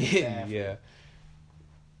mean, man, Stafford.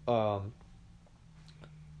 Yeah.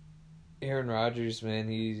 Aaron Rodgers, man,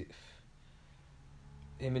 him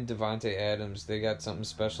and Devontae Adams, they got something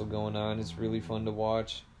special going on. It's really fun to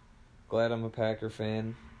watch. Glad I'm a Packer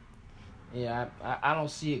fan. Yeah, I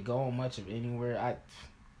don't see it going much of anywhere.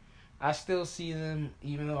 I still see them,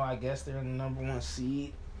 even though I guess they're in the number 1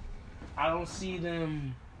 seed. I don't see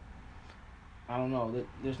them. I don't know.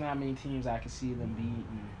 There's not many teams I can see them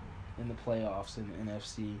beating in the playoffs in the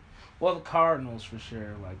NFC. Well, the Cardinals for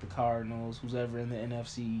sure. Like the Cardinals, who's ever in the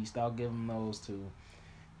NFC East, I'll give them those two.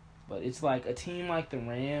 But it's like a team like the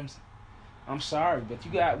Rams. I'm sorry, but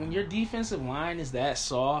when your defensive line is that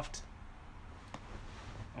soft.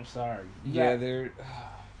 I'm sorry. They're.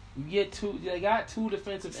 They got 2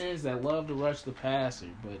 defensive ends that love to rush the passer,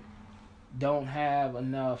 but don't have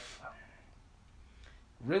enough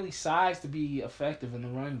really size to be effective in the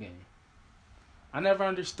run game. I never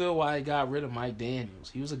understood why they got rid of Mike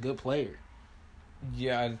Daniels. He was a good player.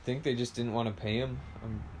 Yeah, I think they just didn't want to pay him.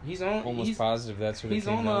 I'm He's almost positive that's what it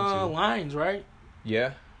came down to. He's on the Lions, right?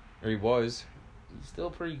 Yeah. Or he was. He's still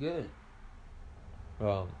pretty good.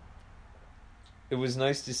 It was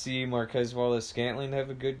nice to see Marquez Wallace-Scantling have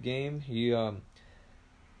a good game. He, I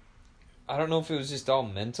don't know if it was just all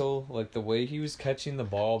mental, like the way he was catching the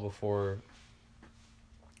ball before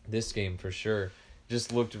this game for sure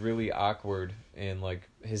just looked really awkward, and like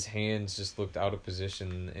his hands just looked out of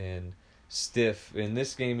position and stiff. In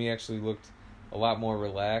this game, he actually looked a lot more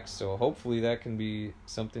relaxed, so hopefully that can be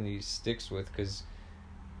something he sticks with, because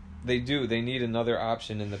they need another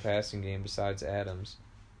option in the passing game besides Adams.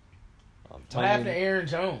 What happened to Aaron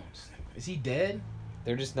Jones? Is he dead?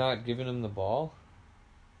 They're just not giving him the ball.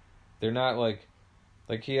 They're not like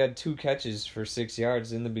he had 2 catches for 6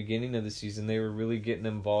 yards in the beginning of the season. They were really getting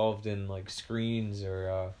involved in like screens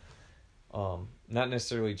or not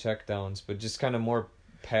necessarily checkdowns, but just kind of more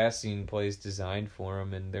passing plays designed for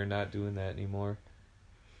him, and they're not doing that anymore.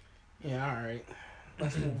 Yeah, all right.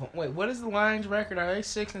 Let's move on. Wait, what is the Lions' record? Are they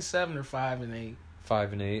 6-7 or 5-8?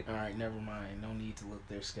 5-8. All right, never mind. No need to look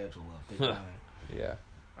their schedule up. They're fine. Yeah.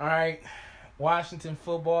 All right, Washington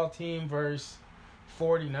football team versus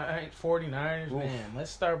 49ers. Oof. Man,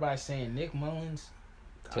 let's start by saying Nick Mullins.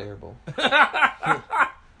 Terrible.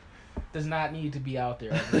 Does not need to be out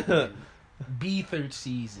there. Beathard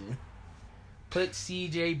season. Put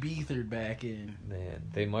C.J. Beathard back in. Man,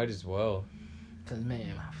 they might as well. Because,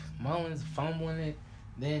 man, Mullins fumbling it.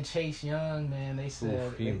 Then Chase Young, man, they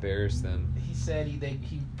said... he embarrassed them. He said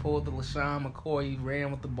he pulled the LaShawn McCoy. He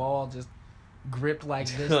ran with the ball, just gripped like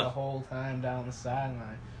this the whole time down the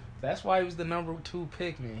sideline. That's why he was the number 2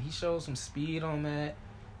 pick, man. He showed some speed on that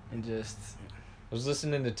and just... I was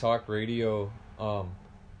listening to talk radio,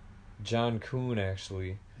 John Kuhn,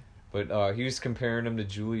 actually. But he was comparing him to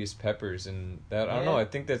Julius Peppers, and that I don't know. I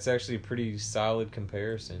think that's actually a pretty solid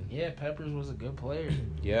comparison. Yeah, Peppers was a good player.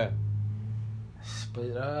 Yeah.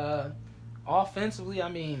 But offensively, I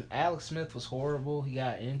mean, Alex Smith was horrible. He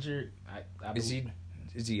got injured.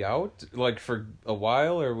 Is he out like for a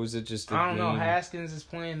while, or was it just? I don't know. Haskins is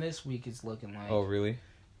playing this week. It's looking like. Oh really?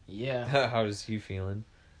 Yeah. How is he feeling?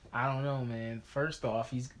 I don't know, man. First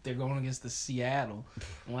off, they're going against the Seattle.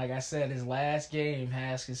 And like I said, his last game,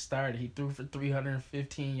 Haskins started. He threw for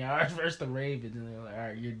 315 yards versus the Ravens. And they're like, all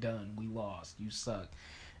right, you're done. We lost. You suck.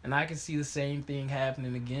 And I can see the same thing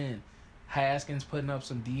happening again. Haskins putting up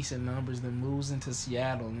some decent numbers, then losing to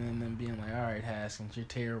Seattle, and then them being like, all right, Haskins, you're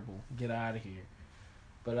terrible. Get out of here.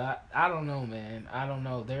 But I don't know, man. I don't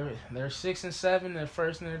know. They're 6-7. They're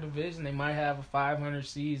first in their division. They might have a 500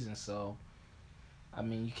 season, so... I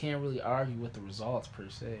mean, you can't really argue with the results per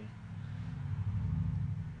se.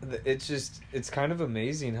 It's kind of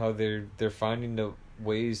amazing how they're finding the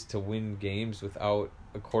ways to win games without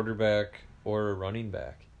a quarterback or a running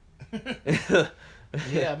back.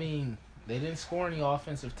 Yeah, I mean, they didn't score any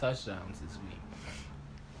offensive touchdowns this week.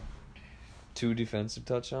 2 defensive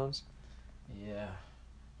touchdowns? Yeah.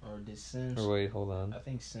 Or did Sims... Or wait, hold on. I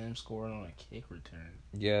think Sims scored on a kick return.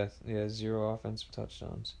 Yeah, 0 offensive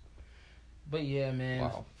touchdowns. But yeah, man,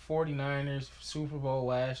 wow. 49ers, Super Bowl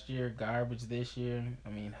last year, garbage this year. I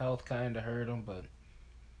mean, health kind of hurt them, but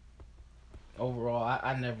overall,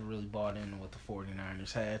 I never really bought into what the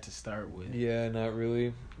 49ers had to start with. Yeah, not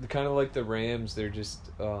really. They're kind of like the Rams. They're just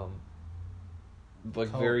like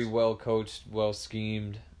very well coached, well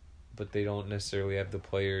schemed, but they don't necessarily have the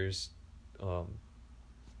players to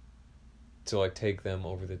like take them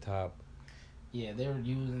over the top. Yeah, they're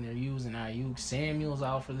using Ayuk. Samuel's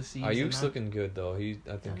out for the season. Ayuk's looking good though. I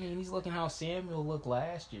mean, he's looking how Samuel looked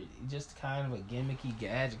last year. He's just kind of a gimmicky,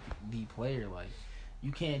 gadgety player. Like,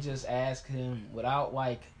 you can't just ask him without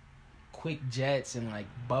like quick jets and like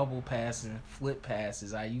bubble passes and flip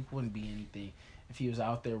passes. Ayuk wouldn't be anything if he was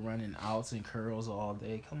out there running outs and curls all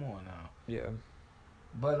day. Come on now. Yeah.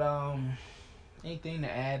 But anything to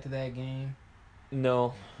add to that game?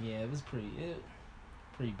 No. Yeah, it was pretty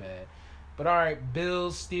bad. But all right,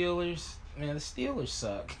 Bills, Steelers. Man, the Steelers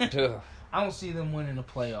suck. I don't see them winning a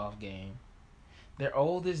playoff game. They're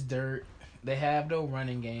old as dirt. They have no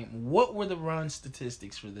running game. What were the run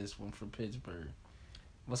statistics for this one for Pittsburgh?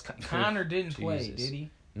 Connor didn't play, did he?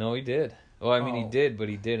 No, he did. Well, I mean, he did, but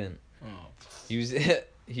he didn't. Oh.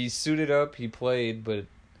 He suited up. He played, but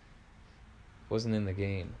wasn't in the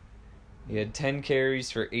game. He had 10 carries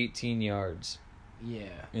for 18 yards. Yeah.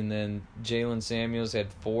 And then Jalen Samuels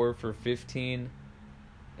had 4 for 15,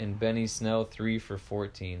 and Benny Snell 3 for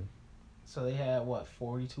 14. So they had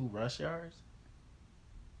 42 rush yards?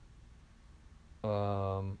 That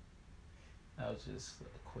was just a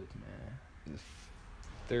quick man.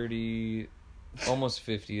 30, almost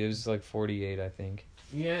 50. It was like 48, I think.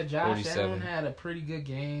 Yeah, Josh 47. Allen had a pretty good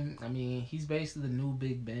game. I mean, he's basically the new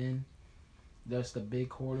Big Ben. That's the big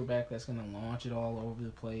quarterback that's going to launch it all over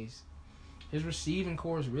the place. His receiving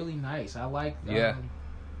core is really nice. I like.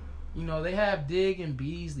 You know, they have Diggs and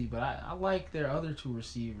Beasley, but I like their other two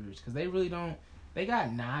receivers because they really don't. They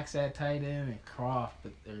got Knox at tight end and Croft,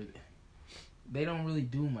 but they don't really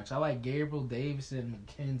do much. I like Gabriel Davis and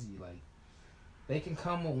McKenzie. Like, they can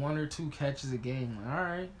come with 1 or 2 catches a game. Like, all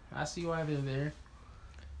right, I see why they're there.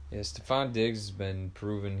 Yeah, Stephon Diggs has been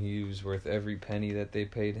proven he was worth every penny that they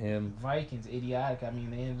paid him. Vikings, idiotic. I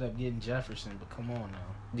mean, they ended up getting Jefferson, but come on now.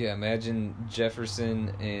 Yeah, imagine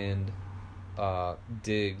Jefferson and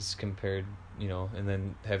Diggs compared, you know, and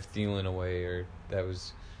then have Thielen away, or that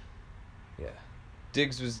was, yeah.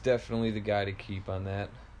 Diggs was definitely the guy to keep on that.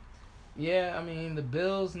 Yeah, I mean, the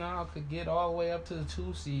Bills now could get all the way up to the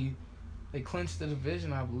 2 seed. They clinched the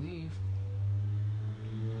division, I believe.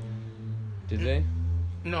 Did they?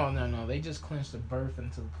 No. They just clinched a berth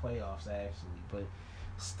into the playoffs, actually. But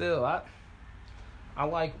still, I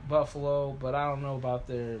like Buffalo, but I don't know about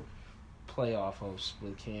their playoff hopes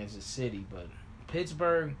with Kansas City. But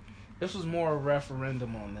Pittsburgh, this was more a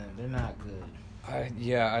referendum on them. They're not good.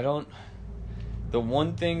 I don't. The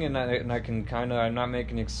one thing, and I can kind of, I'm not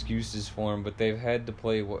making excuses for them, but they've had to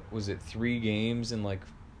play, what was it, 3 games in like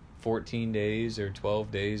 14 days or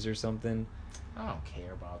 12 days or something. I don't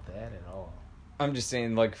care about that at all. I'm just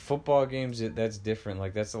saying, like, football games, that's different.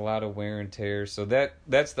 Like, that's a lot of wear and tear. So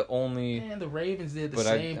that's the only... And the Ravens did the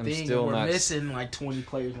same thing. Still and we're missing, like, 20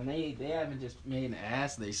 players. And they haven't just made an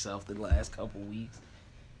ass of themselves the last couple weeks.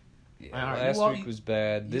 Yeah, last week was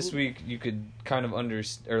bad. This week, you could kind of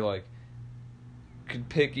could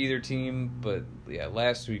pick either team. But, yeah,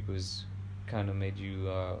 last week was kind of made you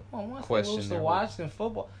question their Washington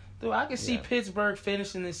football. Dude, I can see Pittsburgh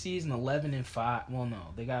finishing this season 11-5. Well, no,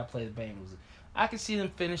 they got to play the Bengals. I can see them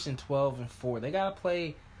finishing 12-4. They got to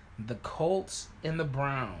play the Colts and the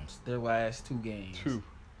Browns their last 2 games.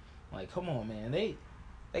 Like, come on, man. They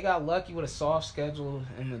got lucky with a soft schedule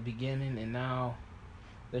in the beginning, and now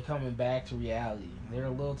they're coming back to reality. They're a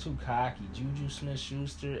little too cocky. Juju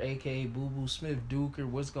Smith-Schuster, a.k.a. Boo Boo Smith-Duker,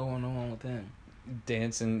 what's going on with him?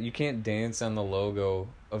 Dancing. You can't dance on the logo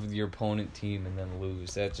of your opponent team and then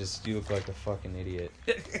lose. You look like a fucking idiot.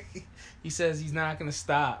 He says he's not going to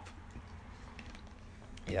stop.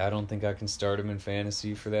 Yeah, I don't think I can start him in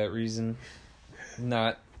fantasy for that reason.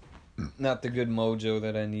 Not the good mojo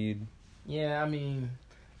that I need. Yeah, I mean,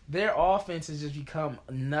 their offense has just become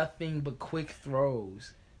nothing but quick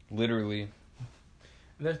throws. Literally.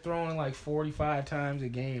 They're throwing like 45 times a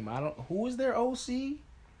game. Who is their OC?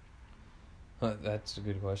 That's a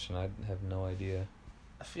good question. I have no idea.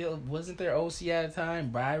 Wasn't their OC at a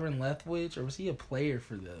time Byron Leftwich, or was he a player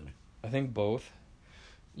for them? I think both.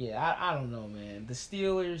 Yeah, I don't know, man. The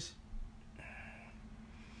Steelers,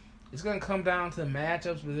 it's going to come down to the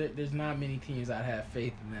matchups, but there's not many teams I'd have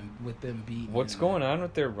faith in them with them beating. What's going on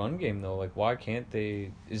with their run game, though? Like, why can't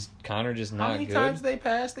they... Is Connor just not good? How many times they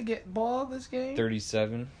passed to get ball this game?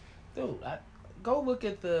 37. Dude, go look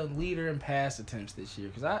at the leader in pass attempts this year,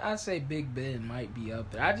 because I'd say Big Ben might be up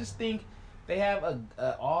there. I just think they have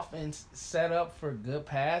a offense set up for good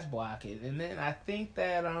pass blocking. And then I think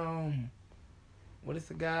that... What is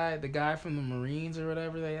the guy from the Marines or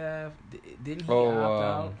whatever they have? Didn't he opt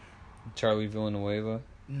out? Charlie Villanueva?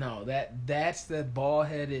 No, that's the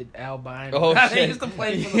ball-headed albino. Oh, shit. He used to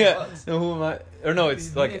play for the Bucks. Who am I? Or no,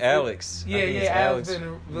 it's like Alex. Yeah, Alex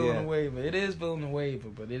Villanueva. Yeah. It is Villanueva,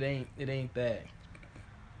 but it ain't that.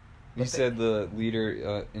 You said the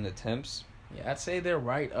leader in attempts? Yeah, I'd say they're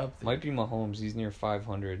right up there. Might be Mahomes. He's near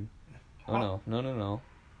 500. Oh, no.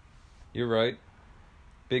 You're right.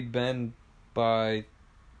 Big Ben by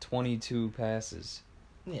 22 passes.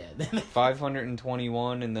 Yeah.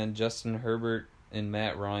 521, and then Justin Herbert and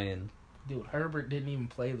Matt Ryan. Dude, Herbert didn't even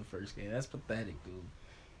play the first game. That's pathetic, dude.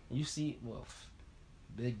 You see,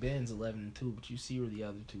 Big Ben's 11-2, but you see where the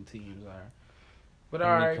other 2 teams are. But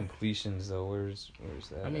How many completions, though? Where's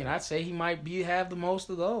that? I mean, I'd say he might have the most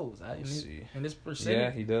of those. Let's see. And his percentage.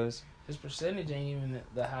 Yeah, he does. His percentage ain't even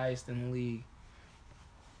the highest in the league.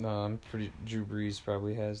 No, I'm pretty... Drew Brees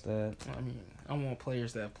probably has that. I mean, I want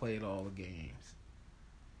players that have played all the games.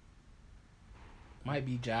 Might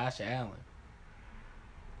be Josh Allen.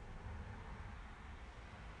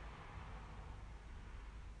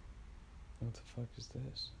 What the fuck is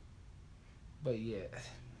this? But yeah.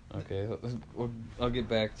 Okay, I'll get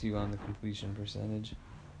back to you on the completion percentage.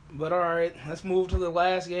 But all right, let's move to the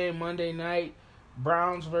last game Monday night.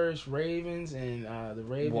 Browns versus Ravens, and the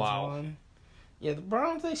Ravens won. Yeah, the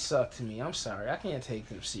Browns, they suck to me. I'm sorry. I can't take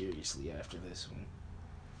them seriously after this one.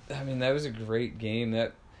 I mean, that was a great game.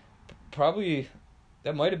 That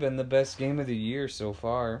might have been the best game of the year so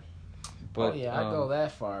far. But, I go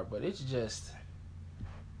that far, but it's just,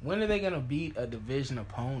 when are they gonna beat a division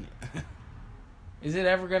opponent? Is it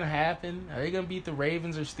ever gonna happen? Are they gonna beat the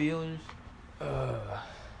Ravens or Steelers?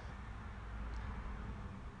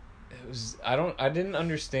 I didn't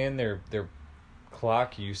understand their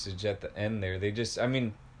clock usage at the end there. They just, I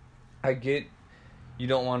mean, I get you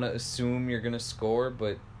don't want to assume you're going to score,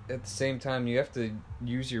 but at the same time you have to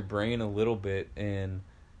use your brain a little bit and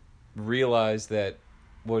realize that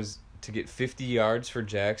was to get 50 yards for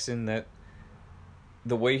Jackson, that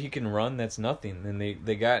the way he can run, that's nothing. And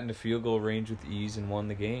they got into field goal range with ease and won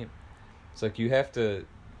the game. It's like you got to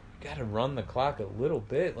run the clock a little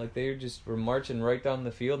bit. Like they were marching right down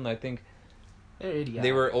the field, and I think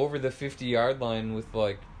they were over the 50-yard line with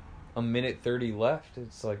like a minute 30 left.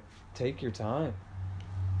 It's like, take your time.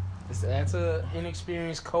 That's a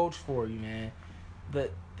inexperienced coach for you, man.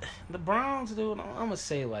 But the Browns, dude, I'm gonna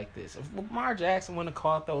say it like this: if Lamar Jackson wouldn't have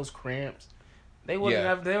caught those cramps, they would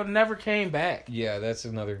never came back. Yeah, that's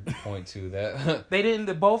another point too. That they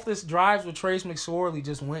didn't. Both this drives with Trace McSorley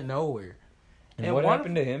just went nowhere. And what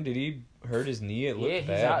happened to him? Did he hurt his knee? It looked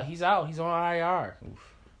bad. He's out. He's on IR.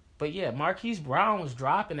 Oof. But yeah, Marquise Brown was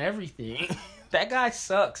dropping everything. That guy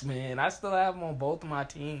sucks, man. I still have him on both of my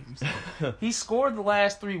teams. He scored the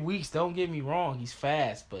last 3 weeks. Don't get me wrong. He's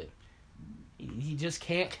fast, but he just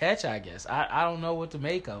can't catch, I guess. I don't know what to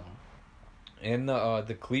make of him. And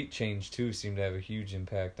the cleat change, too, seemed to have a huge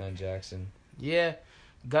impact on Jackson. Yeah.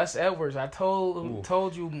 Gus Edwards, I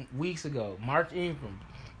told you weeks ago. Mark Ingram.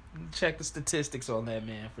 Check the statistics on that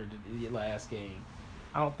man for the last game.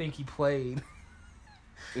 I don't think he played.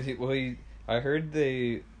 I heard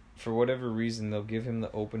for whatever reason, they'll give him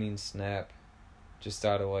the opening snap just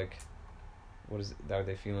out of, like, what is it? Are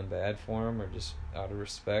they feeling bad for him or just out of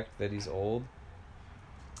respect that he's old?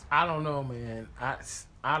 I don't know, man.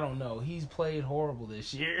 I don't know. He's played horrible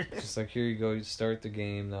this year. Just like, here you go. You start the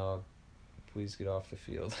game now. Please get off the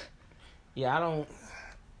field. Yeah,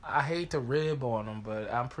 I hate to rib on him,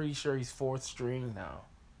 but I'm pretty sure he's fourth string now.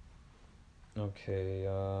 Okay,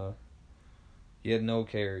 he had no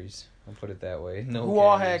carries. I'll put it that way. Who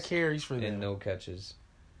all had carries for them? And no catches.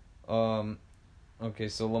 Okay,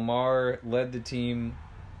 so Lamar led the team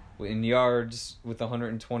in yards with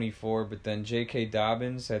 124, but then J.K.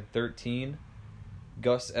 Dobbins had 13,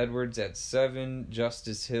 Gus Edwards at 7,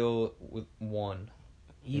 Justice Hill with 1.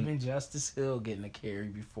 Even Justice Hill getting a carry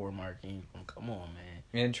before Mark Ingram. Come on, man.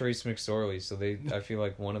 And Trace McSorley, so I feel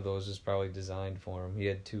like one of those is probably designed for him. He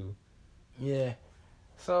had 2. Yeah.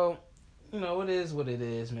 So, it is what it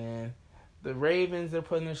is, man. The Ravens, they're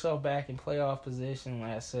putting themselves back in playoff position,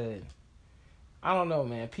 like I said. I don't know,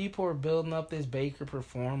 man. People are building up this Baker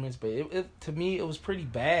performance, but to me, it was pretty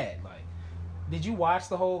bad. Like, did you watch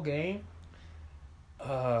the whole game?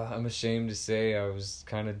 I'm ashamed to say I was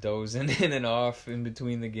kind of dozing in and off in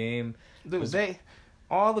between the game. Dude,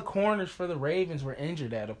 all the corners for the Ravens were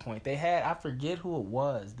injured at a point. They had, I forget who it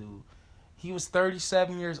was, dude. He was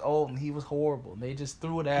 37 years old, and he was horrible. They just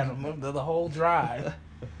threw it at him the whole drive.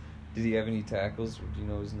 Did he have any tackles? Do you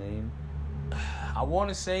know his name? I want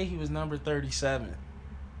to say he was number 37.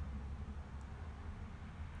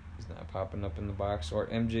 He's not popping up in the box. Or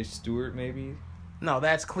MJ Stewart, maybe? No,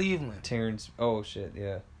 that's Cleveland. Terrence. Oh, shit,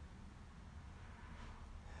 yeah.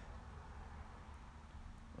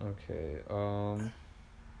 Okay, I'm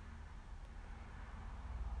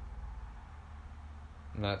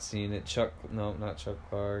not seeing it. Not Chuck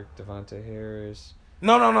Clark. Devontae Harris.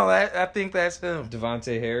 No. I think that's him.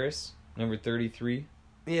 Devontae Harris, number 33.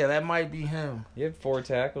 Yeah, that might be him. He had 4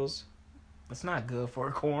 tackles. That's not good for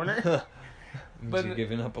a corner. But you're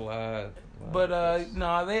giving up a lot.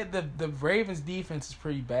 The Ravens defense is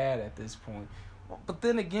pretty bad at this point. But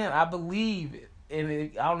then again, I believe,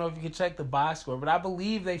 I don't know if you can check the box score, but I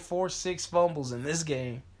believe they forced 6 fumbles in this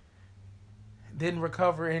game. Didn't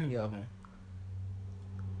recover any of them.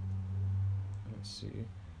 Let's see.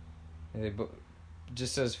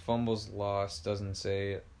 Just says fumbles lost, doesn't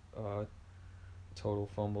say total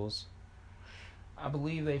fumbles. I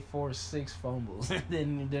believe they forced 6 fumbles and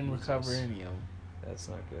didn't recover any of them. That's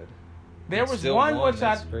not good. There was one which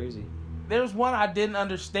That's crazy. There was one I didn't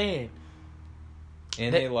understand.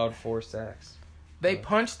 And they allowed 4 sacks. They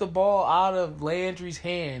punched the ball out of Landry's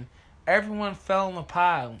hand. Everyone fell in the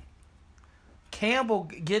pile. Campbell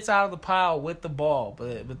gets out of the pile with the ball,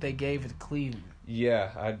 but they gave it to Cleveland.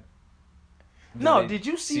 Yeah, did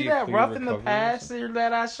you see that rough in the passer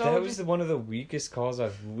that I showed you? That was one of the weakest calls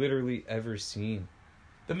I've literally ever seen.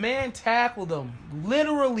 The man tackled him.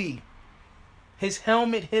 Literally, his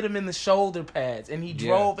helmet hit him in the shoulder pads, and he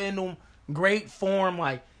drove into him great form.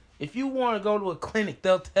 Like, If you want to go to a clinic,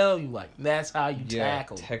 they'll tell you, like, that's how you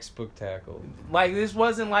tackle. Textbook tackle. Like, this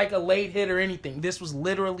wasn't like a late hit or anything. This was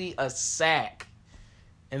literally a sack.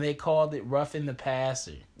 And they called it roughing the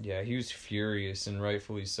passer. Yeah, he was furious, and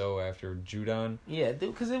rightfully so, after Judon. Yeah,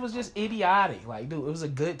 dude, because it was just idiotic. Like, dude, it was a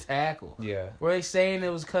good tackle. Yeah. Were they saying it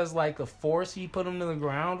was because, like, the force he put him to the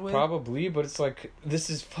ground with? Probably, but it's like, this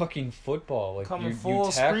is fucking football. Like, coming you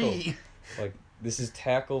full tackle. speed. Like, this is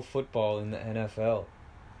tackle football in the NFL.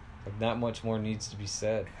 Like, not much more needs to be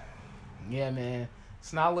said. Yeah, man.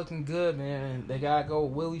 It's not looking good, man. They got to go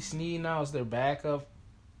with Willie Snead now as their backup.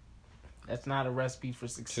 That's not a recipe for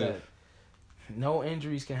success. Sure. No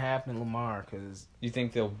injuries can happen to Lamar because... You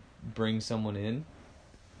think they'll bring someone in?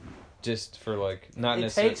 Just for, like, not it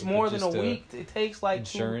necessarily... It takes more than a week. It takes, like...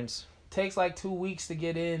 Insurance? Takes, like, 2 weeks to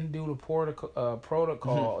get in due to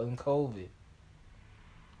protocol and COVID.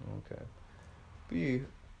 Okay. But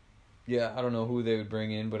yeah, I don't know who they would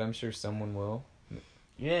bring in, but I'm sure someone will.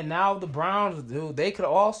 Yeah, now the Browns, dude, they could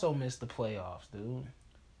also miss the playoffs, dude.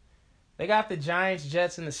 They got the Giants,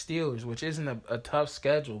 Jets, and the Steelers, which isn't a tough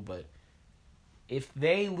schedule, but if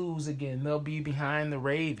they lose again, they'll be behind the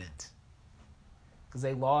Ravens because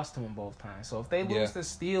they lost to them both times. So if they lose the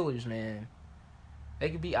Steelers, man, they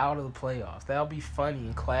could be out of the playoffs. That'll be funny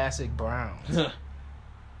in classic Browns.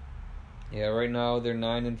 Yeah, right now they're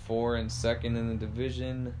 9-4 and second in the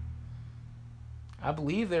division. I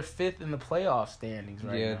believe they're fifth in the playoff standings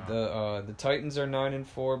right now. Yeah, the Titans are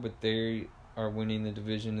 9-4, but they are winning the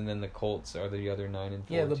division, and then the Colts are the other 9-4.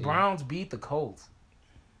 Yeah, the Browns beat the Colts.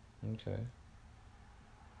 Okay.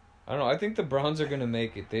 I don't know. I think the Browns are gonna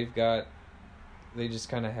make it. They just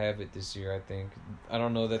kind of have it this year. I think. I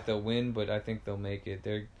don't know that they'll win, but I think they'll make it.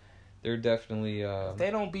 They're definitely. If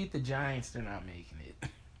they don't beat the Giants, they're not making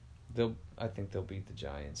it. I think they'll beat the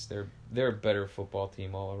Giants. They're a better football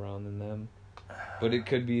team all around than them. But it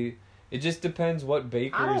could be. It just depends what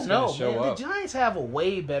Baker is going to show up. The Giants have a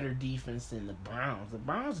way better defense than the Browns. The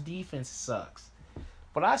Browns' defense sucks.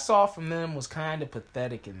 What I saw from them was kind of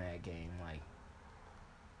pathetic in that game. Like,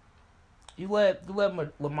 you let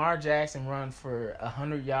Lamar Jackson run for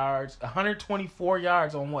 100 yards, 124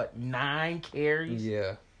 yards on what, 9 carries?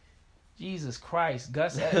 Yeah. Jesus Christ,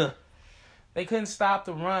 Gus. They couldn't stop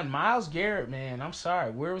the run. Myles Garrett, man, I'm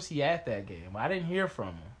sorry. Where was he at that game? I didn't hear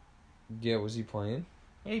from him. Yeah, was he playing?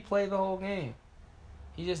 Yeah, he played the whole game.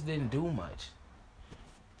 He just didn't do much.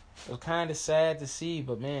 It was kind of sad to see,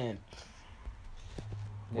 but man.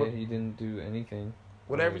 Yeah, he didn't do anything.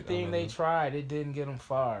 With everything they tried, it didn't get him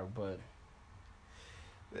far. But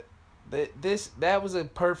that was a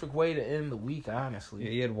perfect way to end the week, honestly.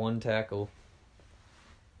 Yeah, he had 1 tackle.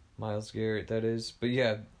 Myles Garrett, that is. But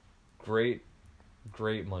yeah, great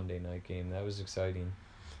Monday night game. That was exciting.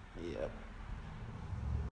 Yeah.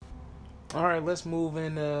 All right, let's move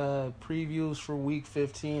into previews for Week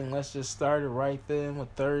 15. Let's just start it right then with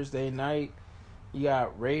Thursday night. You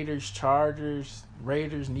got Raiders-Chargers.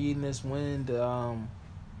 Raiders needing this win to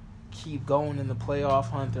keep going in the playoff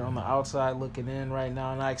hunt. They're on the outside looking in right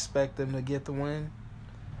now, and I expect them to get the win.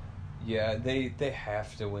 Yeah, they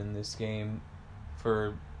have to win this game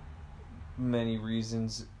for many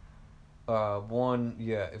reasons. One,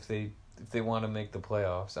 yeah, if they want to make the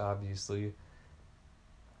playoffs, obviously.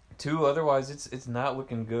 2, otherwise it's not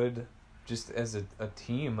looking good just as a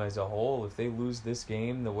team as a whole. If they lose this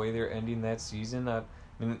game, the way they're ending that season, I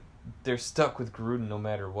mean, they're stuck with Gruden no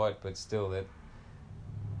matter what, but still,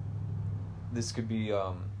 this could be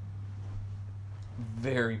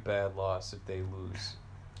very bad loss if they lose.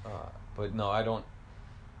 But no, I don't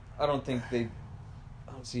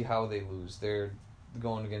see how they lose. They're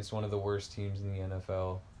going against one of the worst teams in the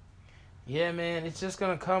NFL. Yeah, man, it's just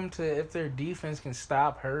going to come to if their defense can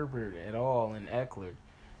stop Herbert at all and Eckler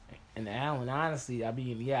and Allen. Honestly, I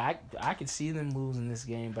mean, yeah, I could see them losing this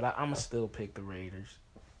game, but I'm going to still pick the Raiders.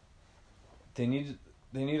 They need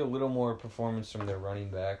a little more performance from their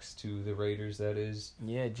running backs, too, the Raiders, that is.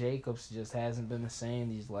 Yeah, Jacobs just hasn't been the same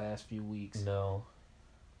these last few weeks. No.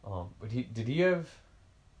 But he didn't have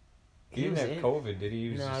COVID, did he?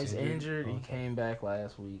 No, he's injured. Okay. He came back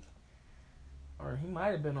last week. Or he might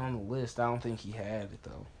have been on the list. I don't think he had it,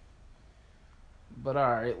 though. But,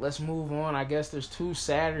 all right, let's move on. I guess there's 2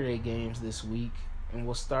 Saturday games this week. And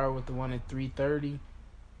we'll start with the one at 3:30.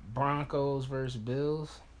 Broncos versus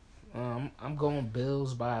Bills. I'm going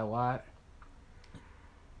Bills by a lot.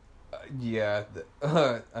 Yeah,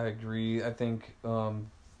 I agree. I think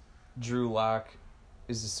Drew Lock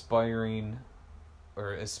is aspires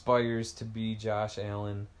to be Josh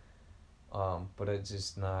Allen. But it's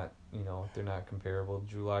just not, they're not comparable.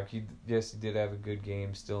 Drew Lock, he did have a good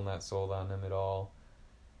game, still not sold on him at all.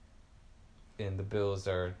 and the Bills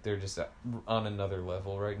they're just on another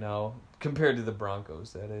level right now compared to the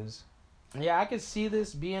Broncos. That is. Yeah, I could see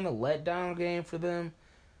this being a letdown game for them.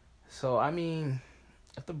 So I mean,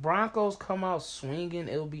 if the Broncos come out swinging,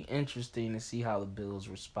 it'll be interesting to see how the Bills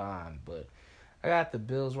respond. But I got the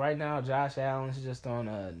Bills right now. Josh Allen's just on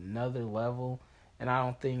another level. And I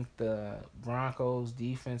don't think the Broncos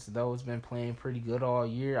defense, though it's been playing pretty good all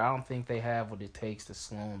year, I don't think they have what it takes to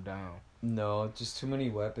slow them down. No, just too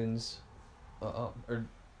many weapons. Or,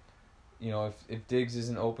 if Diggs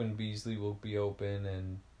isn't open, Beasley will be open,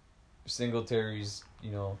 and Singletary's,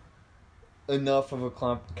 enough of a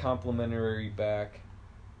complementary back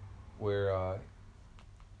where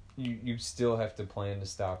you still have to plan to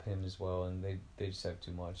stop him as well, and they just have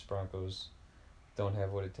too much. Broncos don't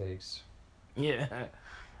have what it takes. Yeah.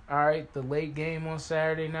 All right, the late game on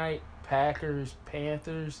Saturday night,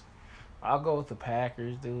 Packers-Panthers. I'll go with the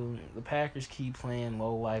Packers, dude. The Packers keep playing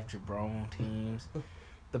low-life Jabron teams.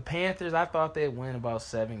 The Panthers, I thought they'd win about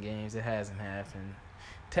 7 games. It hasn't happened.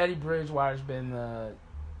 Teddy Bridgewater's been one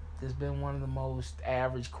of the most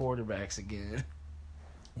average quarterbacks again.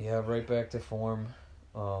 Yeah, right back to form.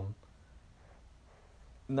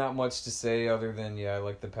 Not much to say other than, I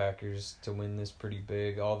like the Packers to win this pretty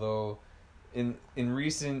big, although in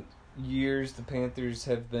recent years, the Panthers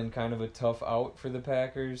have been kind of a tough out for the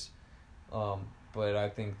Packers. But I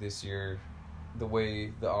think this year, the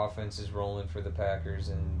way the offense is rolling for the Packers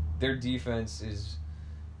and their defense is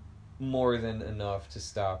more than enough to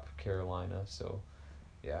stop Carolina. So,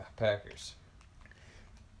 yeah, Packers.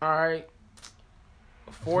 All right.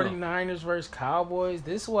 49ers versus Cowboys.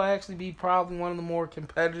 This will actually be probably one of the more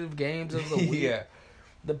competitive games of the week. Yeah.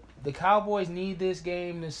 The Cowboys need this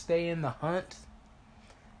game to stay in the hunt.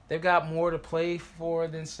 They've got more to play for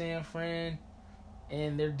than San Fran.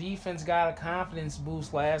 And their defense got a confidence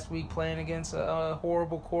boost last week playing against a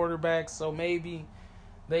horrible quarterback. So maybe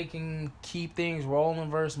they can keep things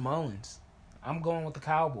rolling versus Mullins. I'm going with the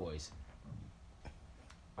Cowboys.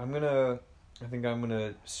 I think I'm going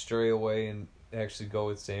to stray away and actually go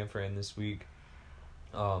with San Fran this week.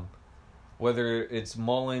 Whether it's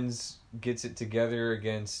Mullins gets it together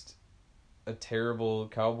against a terrible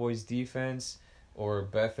Cowboys defense or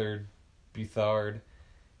Beathard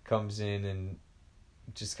comes in and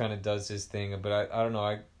just kind of does his thing. But I don't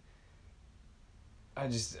know.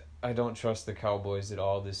 I don't trust the Cowboys at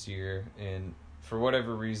all this year. And for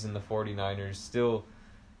whatever reason, the 49ers still,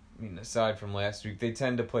 aside from last week, they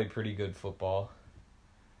tend to play pretty good football.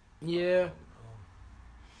 Yeah.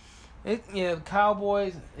 The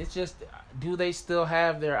Cowboys, it's just, do they still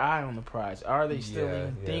have their eye on the prize? Are they still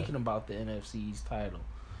even thinking about the NFC's title?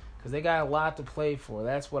 Because they got a lot to play for.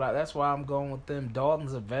 That's why I'm going with them.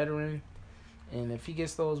 Dalton's a veteran, and if he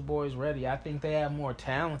gets those boys ready, I think they have more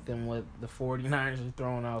talent than what the 49ers are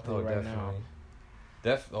throwing out there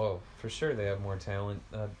now. For sure they have more talent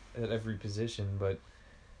at every position, but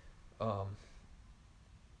I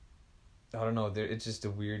don't know. It's just a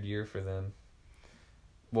weird year for them.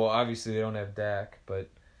 Well, obviously they don't have Dak, but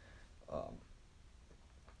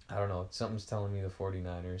I don't know. Something's telling me the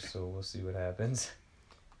 49ers, so we'll see what happens.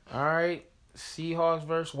 All right, Seahawks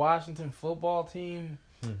versus Washington football team.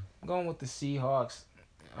 I'm going with the Seahawks.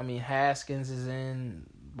 Haskins is in.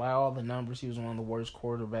 By all the numbers, he was one of the worst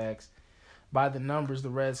quarterbacks. By the numbers, the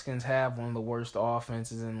Redskins have one of the worst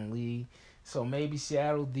offenses in the league. So maybe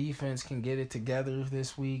Seattle defense can get it together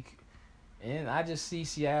this week. And I just see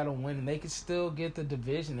Seattle winning. They could still get the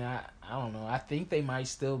division. I don't know. I think they might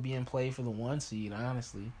still be in play for the 1 seed,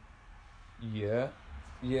 honestly. Yeah.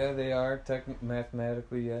 Yeah, they are.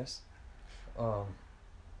 Mathematically, yes.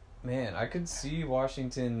 Man, I could see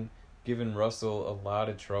Washington giving Russell a lot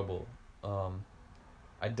of trouble.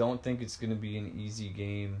 I don't think it's going to be an easy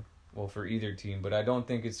game, for either team, but I don't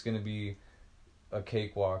think it's going to be a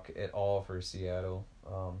cakewalk at all for Seattle.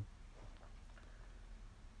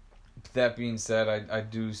 That being said, I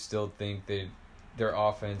do still think that their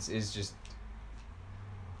offense is just,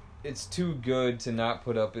 it's too good to not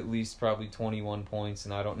put up at least probably 21 points,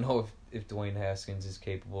 and I don't know if Dwayne Haskins is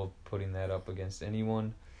capable of putting that up against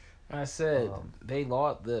anyone. I said they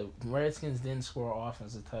lost. The Redskins didn't score an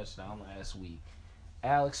offensive touchdown last week.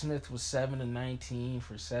 Alex Smith was 7-19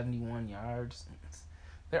 for 71 yards.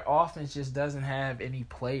 Their offense just doesn't have any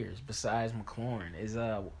players besides McLaurin.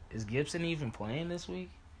 Is Gibson even playing this week?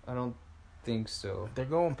 I don't think so. They're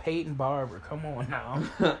going Peyton Barber. Come on now.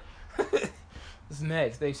 What's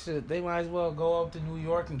next? They might as well go up to New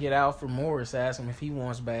York and get Alfred Morris. Ask him if he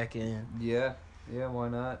wants back in. Yeah, why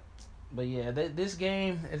not? But yeah, this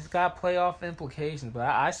game, it's got playoff implications. But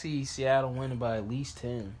I see Seattle winning by at least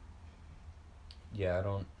 10. Yeah,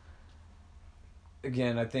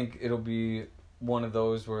 again, I think it'll be one of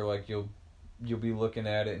those where like you'll be looking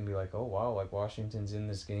at it and be like, oh wow, like Washington's in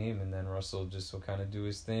this game, and then Russell just will kind of do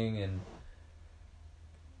his thing and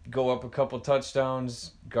go up a couple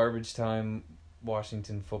touchdowns. Garbage time,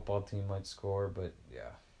 Washington football team might score, but yeah.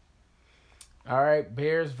 All right,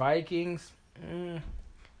 Bears, Vikings.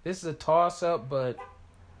 This is a toss-up, but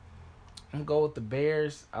I'm going to go with the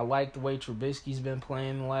Bears. I like the way Trubisky's been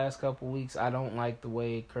playing the last couple weeks. I don't like the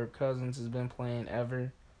way Kirk Cousins has been playing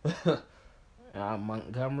ever.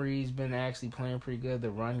 Montgomery's been actually playing pretty good.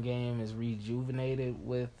 The run game is rejuvenated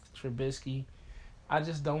with Trubisky. I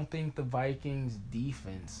just don't think the Vikings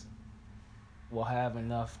defense will have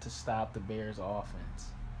enough to stop the Bears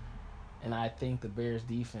offense. And I think the Bears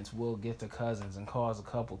defense will get to Cousins and cause a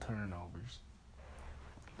couple turnovers.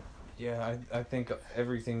 Yeah, I think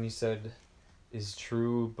everything you said is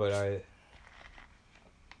true, but I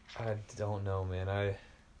don't know, man. I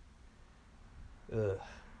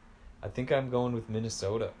think I'm going with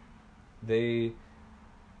Minnesota. I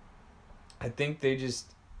think they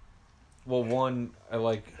just, well, one, I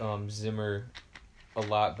like Zimmer a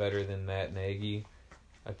lot better than Matt Nagy.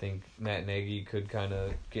 I think Matt Nagy could kind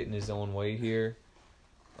of get in his own way here.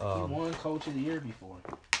 He won Coach of the Year before.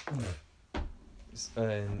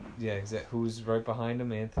 And yeah, exactly. Who's right behind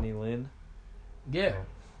him? Anthony Lynn. Yeah.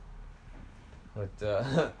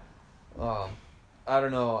 But I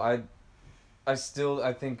don't know. I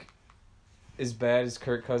think as bad as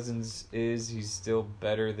Kirk Cousins is, he's still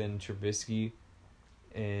better than Trubisky,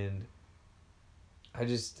 and I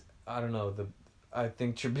don't know. I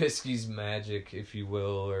think Trubisky's magic, if you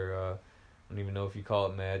will, or I don't even know if you call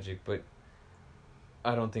it magic, but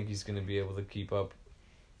I don't think he's going to be able to keep up,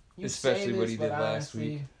 especially what he did last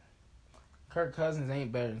week. Kirk Cousins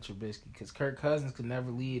ain't better than Trubisky because Kirk Cousins could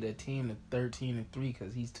never lead a team to 13-3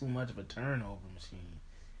 because he's too much of a turnover machine.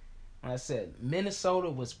 Like I said, Minnesota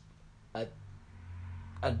was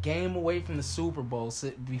a game away from the Super Bowl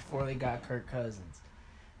before they got Kirk Cousins.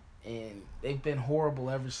 And they've been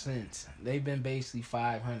horrible ever since. They've been basically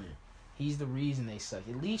 500. He's the reason they suck.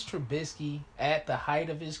 At least Trubisky, at the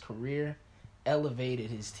height of his career,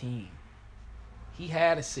 elevated his team. He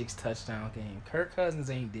had a 6-touchdown game. Kirk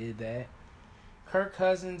Cousins ain't did that. Kirk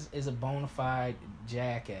Cousins is a bona fide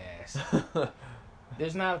jackass.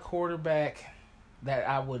 There's not a quarterback that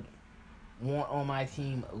I would want on my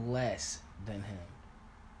team less than him.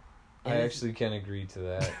 And I actually can agree to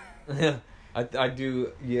that. I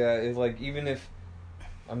do, yeah. It's like, even if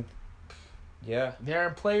yeah. There are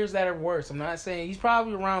players that are worse. I'm not saying he's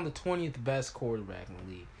probably around the 20th best quarterback in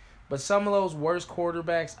the league, but some of those worst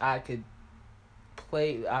quarterbacks I'd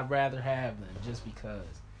rather have them just because.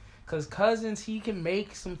 Because Cousins, he can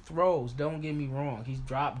make some throws. Don't get me wrong. He's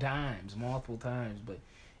dropped dimes multiple times, but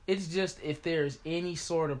it's just if there's any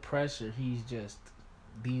sort of pressure, he's just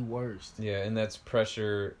the worst. Yeah, and that's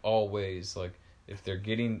pressure always. Like, if the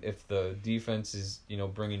defense is,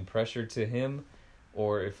 bringing pressure to him,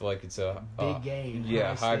 or if like it's a big game,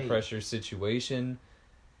 high pressure situation,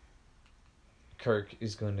 Kirk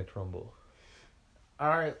is going to crumble. All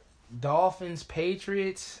right, Dolphins,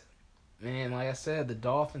 Patriots. Man, like I said, the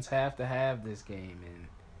Dolphins have to have this game, and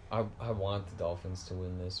I want the Dolphins to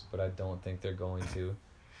win this, but I don't think they're going to.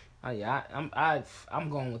 I'm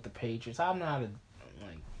going with the Patriots. I'm not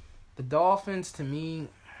the Dolphins. To me,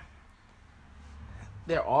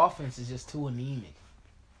 their offense is just too anemic.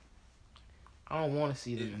 I don't want to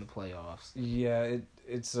see them in the playoffs. Yeah,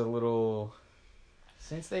 it's a little.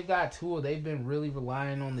 Since they've got Tua, they've been really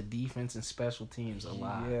relying on the defense and special teams a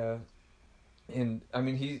lot. Yeah. And, I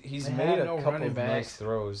mean, he's made a couple of nice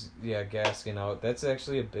throws. Yeah, Gaskin out. That's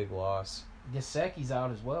actually a big loss. Gesicki's out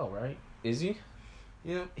as well, right? Is he?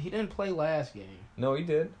 Yeah, he didn't play last game. No, he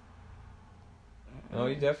did. No,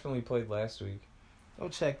 he definitely played last week. Go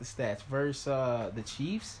check the stats. Versus the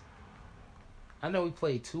Chiefs. I know he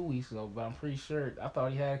played 2 weeks ago, but I'm pretty sure. I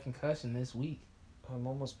thought he had a concussion this week. I'm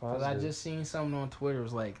almost positive. I just seen something on Twitter. It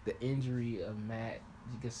was like the injury of Matt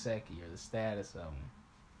Gesicki or the status of him.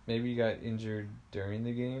 Maybe he got injured during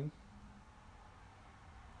the game?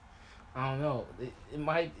 I don't know. It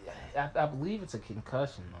might. I believe it's a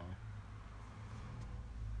concussion, though.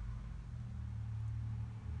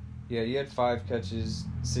 Yeah, he had 5 catches,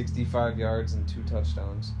 65 yards, and 2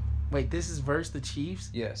 touchdowns. Wait, this is versus the Chiefs?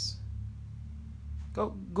 Yes.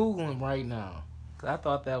 Go Google him right now. Cause I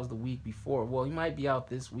thought that was the week before. Well, he might be out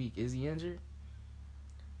this week. Is he injured?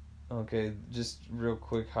 Okay, just real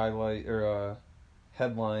quick highlight or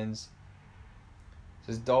headlines. It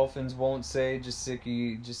says Dolphins won't say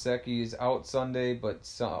Gesicki is out Sunday, but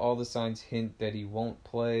all the signs hint that he won't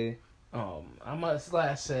play. I must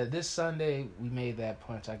last said this Sunday we made that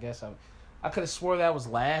punch. I guess I could have swore that was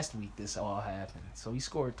last week this all happened. So he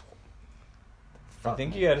scored. I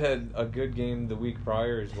think he had a good game the week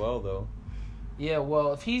prior as well, though. Yeah,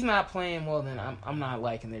 well, if he's not playing well, then I'm not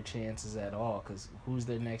liking their chances at all. Because who's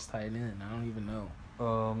their next tight end? I don't even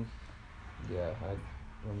know. Yeah,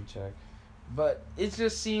 let me check. But it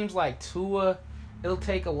just seems like Tua, it'll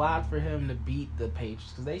take a lot for him to beat the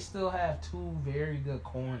Patriots because they still have two very good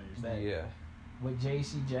corners. With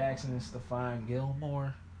J.C. Jackson and Stephon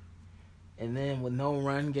Gilmore. And then with no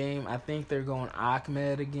run game, I think they're going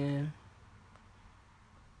Ahmed again.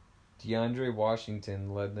 DeAndre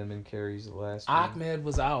Washington led them in carries last week. Ahmed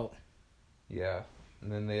was out. Yeah.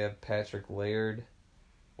 And then they have Patrick Laird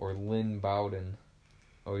or Lynn Bowden.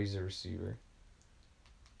 Oh, he's a receiver.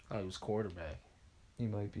 Oh, he was quarterback. He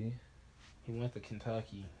might be. He went to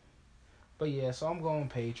Kentucky. But yeah, so I'm going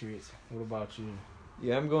Patriots. What about you?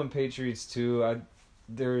 Yeah, I'm going Patriots too.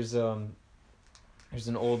 There's an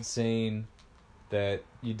old saying that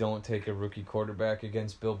you don't take a rookie quarterback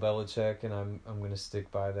against Bill Belichick, and I'm going to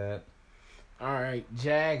stick by that. All right,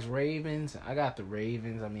 Jags, Ravens. I got the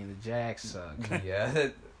Ravens. I mean, the Jags suck. Yeah.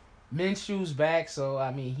 Minshew's back, so,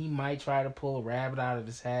 I mean, he might try to pull a rabbit out of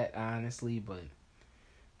his hat, honestly, but at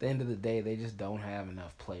the end of the day, they just don't have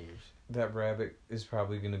enough players. That rabbit is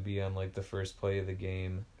probably going to be on, like, the first play of the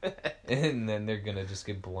game, and then they're going to just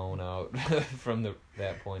get blown out from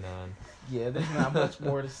that point on. Yeah, there's not much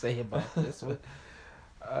more to say about this one.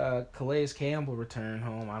 Calais Campbell returned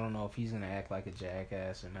home. I don't know if he's going to act like a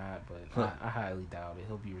jackass or not, but I highly doubt it.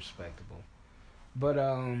 He'll be respectable. But,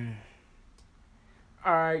 all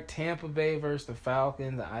right, Tampa Bay versus the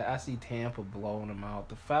Falcons. I see Tampa blowing them out.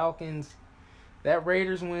 The Falcons, that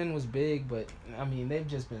Raiders win was big, but, I mean, they've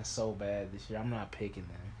just been so bad this year. I'm not picking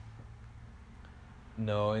them.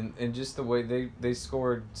 No, and just the way they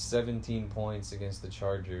scored 17 points against the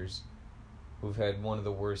Chargers, who've had one of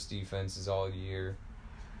the worst defenses all year.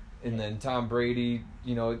 And then Tom Brady,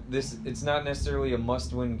 it's not necessarily a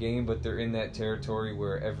must-win game, but they're in that territory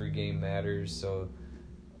where every game matters, so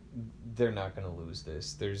they're not going to lose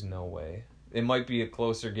this. There's no way. It might be a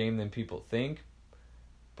closer game than people think,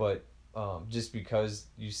 but just because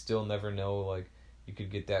you still never know, like, you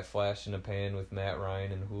could get that flash in the pan with Matt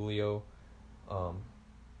Ryan and Julio,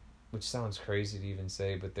 which sounds crazy to even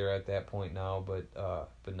say, but they're at that point now. But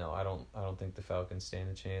no, I don't think the Falcons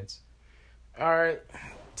stand a chance. All right,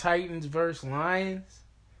 Titans versus Lions.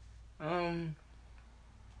 I'm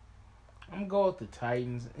gonna go with the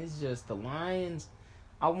Titans. It's just the Lions.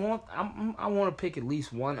 I want to pick at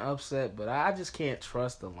least one upset, but I just can't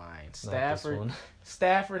trust the Lions.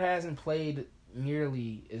 Stafford hasn't played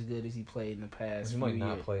nearly as good as he played in the past. He might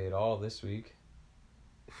not play at all this week.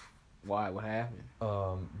 Why? What happened?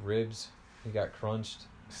 Ribs. He got crunched.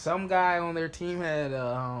 Some guy on their team had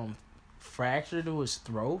fracture to his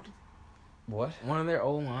throat. What? One of their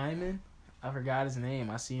old linemen. I forgot his name.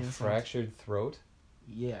 I see him. Fractured throat?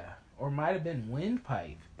 Yeah. Or might have been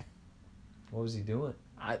windpipe. What was he doing?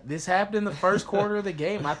 This happened in the first quarter of the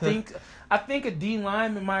game. I think a D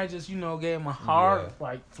lineman might have just, gave him a hard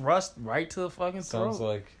thrust right to the fucking throat. Sounds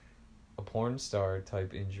like a porn star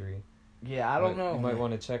type injury. Yeah, I don't know. You might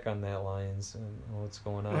want to check on that, Lions, and what's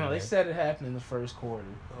going on. No, they said it happened in the first quarter.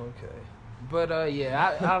 Okay. But I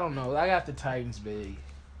don't know. I got the Titans big.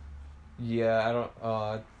 Yeah, I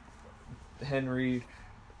don't. Henry,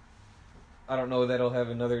 I don't know that he'll have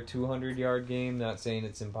another 200-yard game. Not saying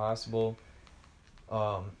it's impossible.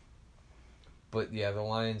 But yeah, the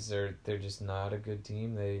Lions, they're just not a good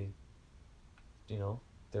team. They're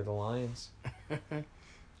the Lions.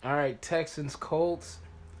 All right, Texans Colts.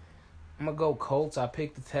 I'm gonna go Colts. I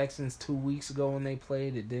picked the Texans 2 weeks ago when they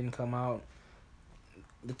played. It didn't come out.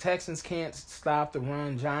 The Texans can't stop the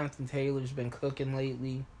run. Jonathan Taylor's been cooking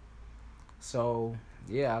lately. So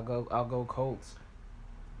yeah, I'll go Colts.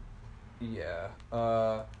 Yeah.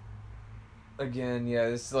 Again, yeah,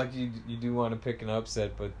 it's like you do want to pick an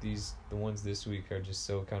upset, but the ones this week are just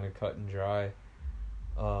so kind of cut and dry.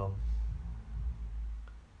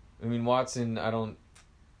 Watson,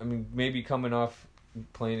 maybe coming off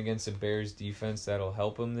playing against a Bears defense, that'll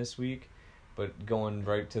help him this week, but going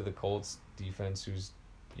right to the Colts defense, who's,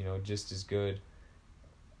 just as good.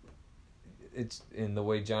 It's in the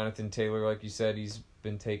way Jonathan Taylor, like you said, he's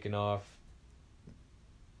been taken off.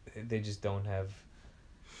 They just don't have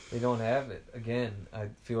it. Again, I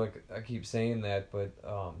feel like I keep saying that, but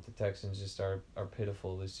the Texans just are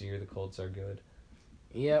pitiful this year. The Colts are good.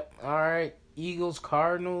 Yep. All right. Eagles,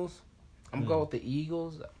 Cardinals. I'm going with the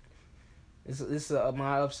Eagles. This is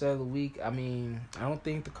my upset of the week. I don't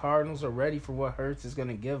think the Cardinals are ready for what Hurts is going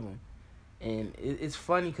to give them. And it's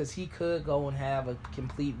funny because he could go and have a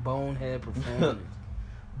complete bonehead performance.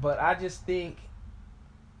 But I just think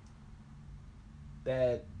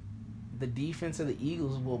that the defense of the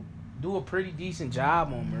Eagles will do a pretty decent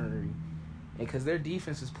job on Murray. Because their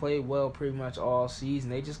defense has played well pretty much all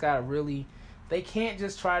season. They just got to really... They can't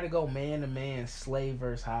just try to go man-to-man Slay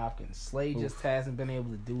versus Hopkins. Slay just hasn't been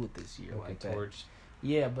able to do it this year like that.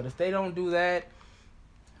 Yeah, but if they don't do that,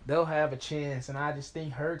 they'll have a chance. And I just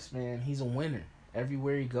think Hurts, man, he's a winner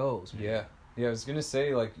everywhere he goes. Man. Yeah, I was going to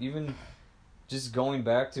say, like, even just going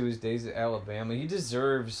back to his days at Alabama, he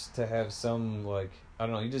deserves to have some, like, I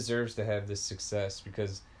don't know, he deserves to have this success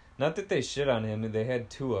because, not that they shit on him, they had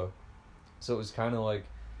Tua. So it was kind of like,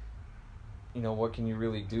 you know, what can you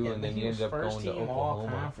really do? Yeah, and then you end up going to Oklahoma. All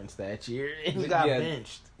conference that year, and he got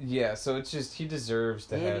benched. Yeah, so it's just he deserves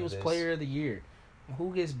to have this. And he was player of the year.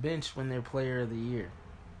 Who gets benched when they're player of the year?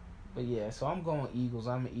 But yeah, so I'm going Eagles.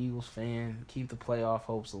 I'm an Eagles fan. Keep the playoff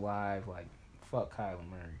hopes alive. Like, fuck Kyler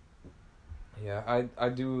Murray. Yeah, I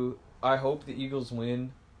do. I hope the Eagles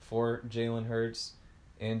win for Jalen Hurts,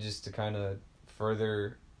 and just to kind of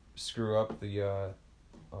further screw up the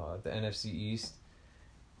NFC East,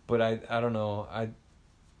 but I don't know. I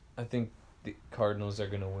think the Cardinals are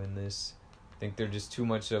gonna win this. I think they're just too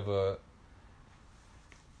much of a.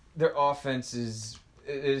 Their offense is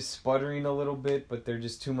sputtering a little bit, but they're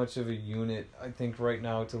just too much of a unit. I think right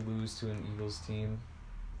now to lose to an Eagles team.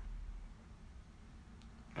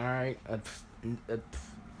 All right,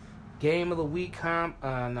 game of the week comp. No,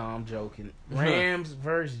 I'm joking. Rams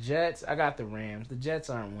versus Jets. I got the Rams. The Jets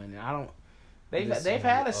aren't winning. I don't. They've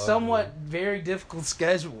had a somewhat very difficult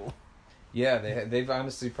schedule. Yeah, they've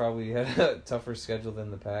honestly probably had a tougher schedule than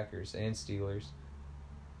the Packers and Steelers.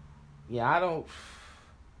 Yeah,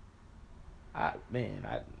 now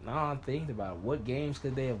I'm thinking about what games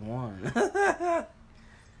could they have won.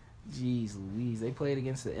 Jeez Louise, they played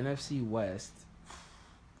against the NFC West,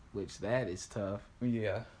 which that is tough.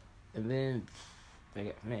 Yeah. And then,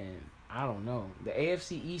 man, I don't know. The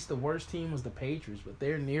AFC East, the worst team was the Patriots, but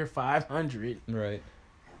they're near 500. Right.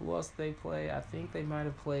 Who else did they play? I think they might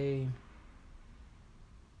have played...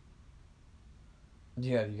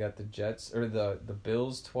 Yeah, you got the Jets, or the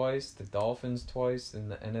Bills twice, the Dolphins twice, and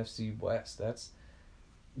the NFC West. That's...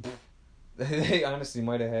 They honestly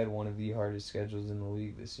might have had one of the hardest schedules in the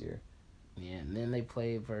league this year. Yeah, and then they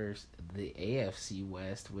play versus the AFC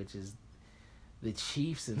West, which is the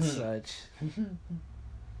Chiefs and such.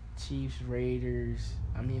 Chiefs, Raiders.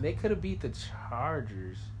 I mean, they could have beat the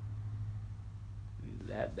Chargers.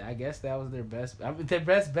 I guess that was their best. I mean, their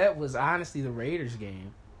best bet was honestly the Raiders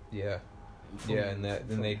game. Yeah, and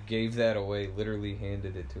they gave that away. Literally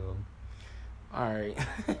handed it to them. All right,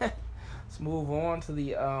 let's move on to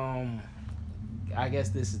the. I guess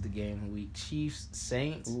this is the game of the week. Chiefs,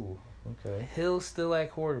 Saints. Ooh, okay. Hill's still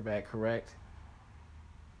at quarterback, correct?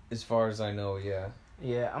 As far as I know, yeah.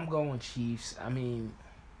 Yeah, I'm going Chiefs. I mean,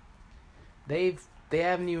 they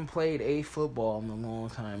haven't even played a football in a long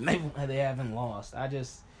time. They haven't lost. I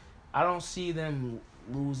don't see them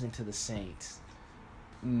losing to the Saints.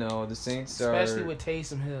 No, the Saints especially with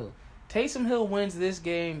Taysom Hill. Taysom Hill wins this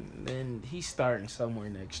game, then he's starting somewhere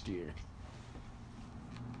next year.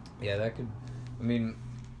 Yeah, that could. I mean,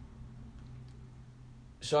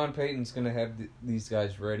 Sean Payton's gonna have these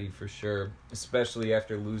guys ready for sure, especially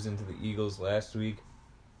after losing to the Eagles last week.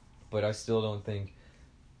 But I still don't think.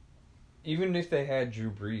 Even if they had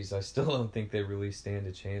Drew Brees, I still don't think they really stand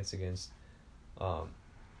a chance against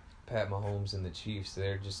Pat Mahomes and the Chiefs.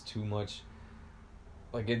 They're just too much.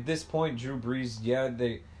 Like, at this point, Drew Brees, yeah,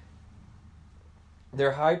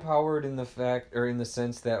 they're high powered in the fact, or in the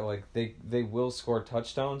sense that, like, they will score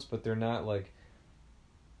touchdowns, but they're not like.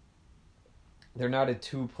 They're not a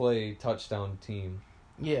 2-play touchdown team.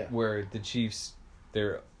 Yeah. Where the Chiefs,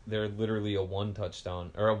 they're literally a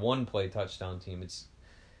 1-play touchdown team. It's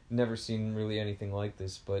never seen really anything like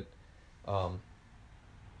this, but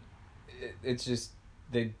it's just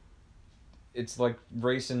it's like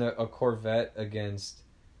racing a Corvette against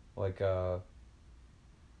like a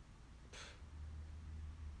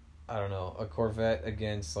Corvette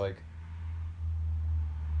against like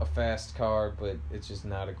a fast car, but it's just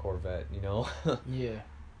not a Corvette, you know? Yeah.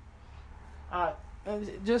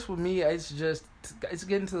 Just with me, it's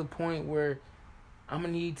getting to the point where I'm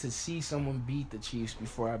going to need to see someone beat the Chiefs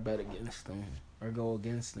before I bet against them or go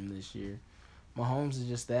against them this year. Mahomes is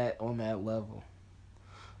just on that level.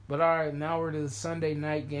 But all right, now we're to the Sunday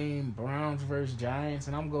night game, Browns versus Giants,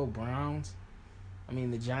 and I'm going to go Browns. I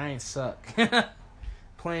mean, the Giants suck.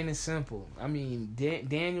 Plain and simple. I mean,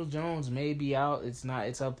 Daniel Jones may be out. It's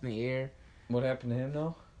up in the air. What happened to him,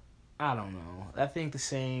 though? I don't know. I think the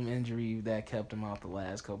same injury that kept him out the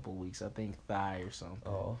last couple of weeks. I think thigh or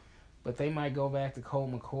something. Oh. But they might go back to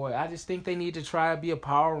Colt McCoy. I just think they need to try to be a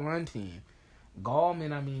power run team.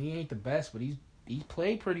 Gallman, I mean, he ain't the best, but he's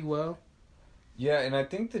played pretty well. Yeah, and I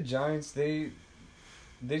think the Giants, they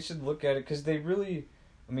should look at it because they really,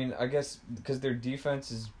 I mean, I guess because their defense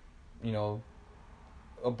is,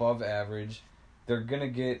 above average. They're going to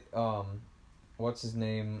get, what's his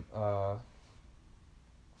name?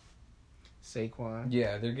 Saquon.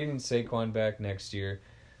 Yeah, they're getting Saquon back next year.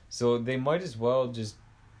 So they might as well just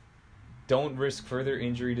don't risk further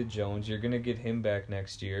injury to Jones. You're going to get him back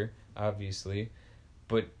next year, obviously.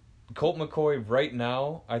 But Colt McCoy right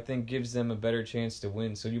now, I think, gives them a better chance to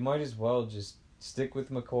win. So you might as well just stick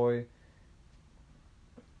with McCoy.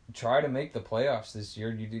 Try to make the playoffs this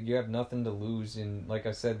year. You have nothing to lose. And like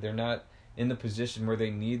I said, they're not in the position where they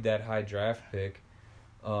need that high draft pick.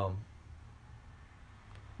 But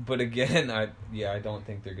again, I don't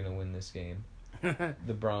think they're going to win this game.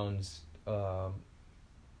 The Browns, I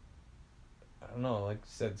don't know, like I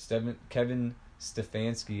said, Kevin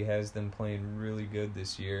Stefanski has them playing really good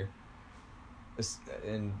this year.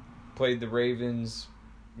 And played the Ravens,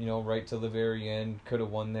 right till the very end. Could have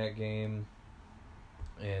won that game.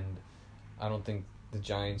 And I don't think the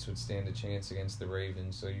Giants would stand a chance against the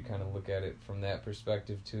Ravens. So you kind of look at it from that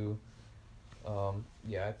perspective too.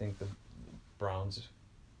 I think the Browns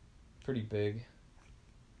pretty big.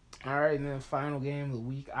 All right, and then the final game of the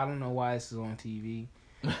week. I don't know why this is on TV.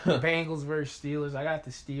 Bengals versus Steelers. I got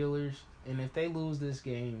the Steelers, and if they lose this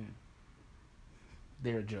game,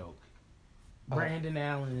 they're a joke. Brandon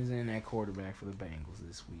Allen is in at quarterback for the Bengals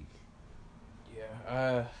this week.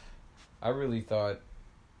 Yeah, I really thought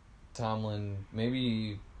Tomlin,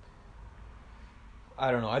 maybe,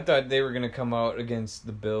 I don't know, I thought they were going to come out against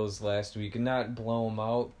the Bills last week and not blow them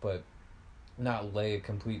out, but not lay a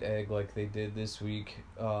complete egg like they did this week.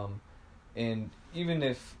 And even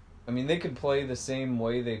if, they could play the same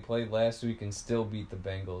way they played last week and still beat the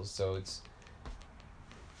Bengals. So it's,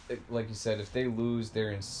 like you said, if they lose,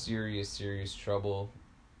 they're in serious, serious trouble.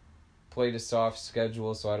 Played a soft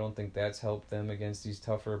schedule, so I don't think that's helped them against these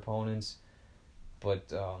tougher opponents.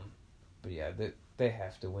 But yeah, they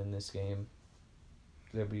have to win this game.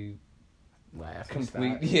 They'll be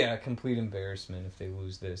complete embarrassment if they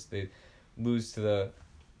lose this. They lose to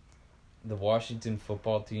the Washington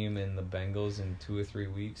football team and the Bengals in 2 or 3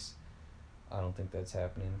 weeks. I don't think that's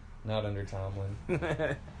happening. Not under Tomlin.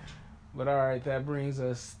 But all right, that brings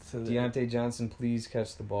us to Deontay Johnson, please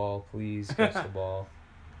catch the ball. Please catch the ball.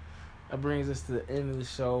 That brings us to the end of the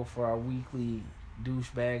show for our weekly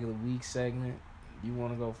douchebag of the week segment. You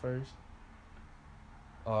want to go first?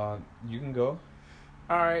 You can go.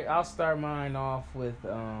 All right, I'll start mine off with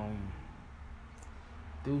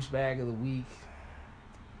douchebag of the week.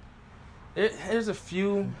 There's a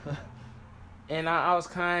few, and I was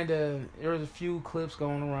there was a few clips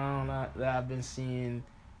going around that I've been seeing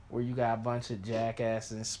where you got a bunch of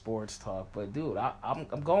jackasses in sports talk. But dude, I'm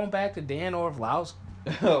going back to Dan Orlovsky.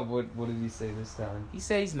 What did he say this time? He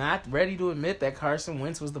said he's not ready to admit that Carson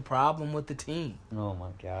Wentz was the problem with the team. Oh my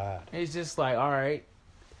God! It's just like, all right,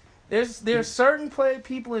 there's certain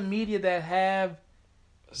people in media that have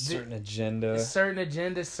a certain agenda,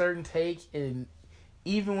 certain take, and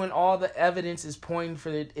even when all the evidence is pointing for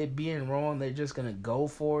it being wrong, they're just gonna go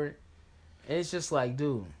for it. And it's just like,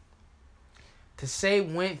 dude, to say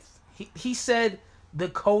Wentz, he said the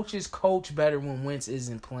coaches coach better when Wentz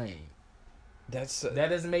isn't playing. That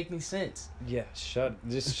doesn't make any sense. Yeah, shut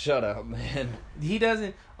up, man. He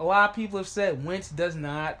doesn't. A lot of people have said Wentz does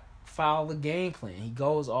not follow the game plan. He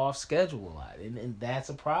goes off schedule a lot, and that's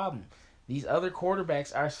a problem. These other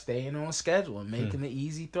quarterbacks are staying on schedule and making the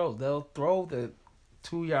easy throws. They'll throw the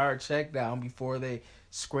 2-yard check down before they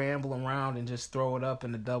scramble around and just throw it up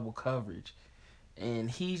in the double coverage. And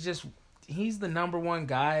he's the number one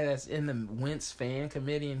guy that's in the Wentz fan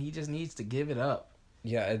committee, and he just needs to give it up.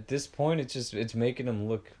 Yeah, at this point, it's making him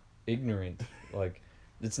look ignorant. Like,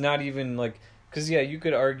 it's not even like, because yeah, you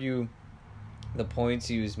could argue the points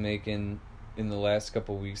he was making in the last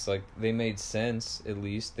couple of weeks, like, they made sense. At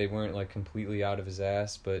least they weren't like completely out of his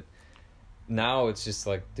ass, but now it's just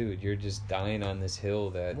like, dude, you're just dying on this hill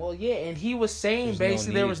that. Well, yeah, and he was saying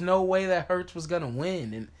basically there was no way that Hurts was gonna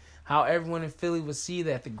win, and how everyone in Philly would see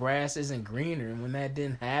that the grass isn't greener, and when that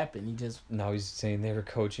didn't happen, now he's saying they were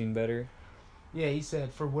coaching better. Yeah, he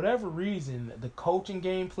said for whatever reason, the coaching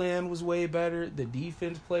game plan was way better, the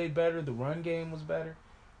defense played better, the run game was better.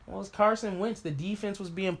 Well, it's Carson Wentz. The defense was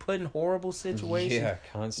being put in horrible situations. Yeah,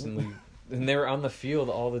 constantly. And they were on the field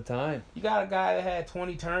all the time. You got a guy that had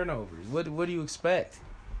 20 turnovers. What do you expect?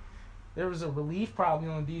 There was a relief probably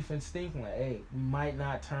on defense thinking like, hey, we might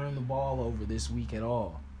not turn the ball over this week at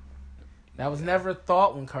all. That was never a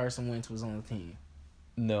thought when Carson Wentz was on the team.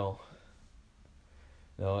 No,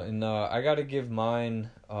 and I got to give mine.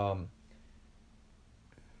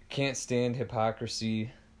 Can't stand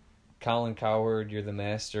hypocrisy. Colin Cowherd, you're the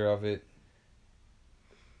master of it.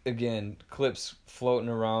 Again, clips floating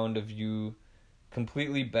around of you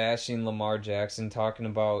completely bashing Lamar Jackson, talking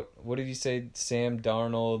about, what did he say? Sam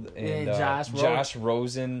Darnold and Josh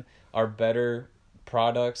Rosen are better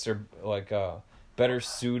products or better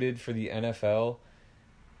suited for the NFL.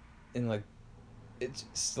 And it's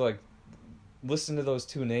just listen to those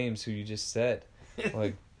two names who you just said.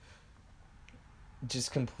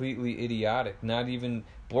 Just completely idiotic. Not even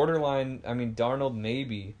borderline. I mean, Darnold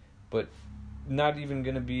maybe, but not even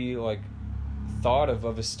going to be thought of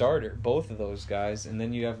a starter. Both of those guys. And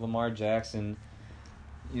then you have Lamar Jackson,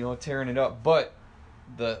 tearing it up. But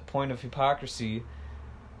the point of hypocrisy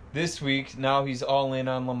this week, now he's all in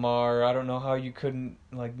on Lamar. I don't know how you couldn't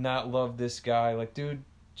not love this guy. Dude,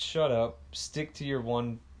 shut up. Stick to your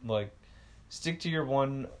one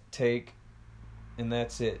take. And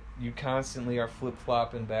that's it. You constantly are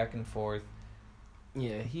flip-flopping back and forth.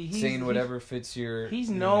 Yeah, he's saying whatever fits your. He's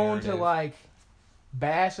your known narrative. to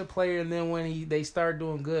bash a player, and then when they start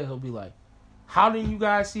doing good, he'll be like, "How didn't you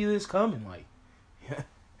guys see this coming?"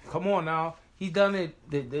 Come on now. He's done it.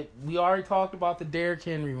 We already talked about the Derrick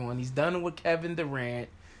Henry one. He's done it with Kevin Durant.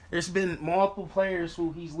 There's been multiple players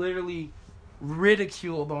who he's literally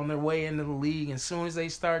ridiculed on their way into the league, and as soon as they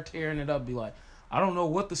start tearing it up, be like, I don't know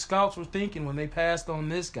what the scouts were thinking when they passed on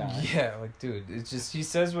this guy. Yeah, dude, it's just he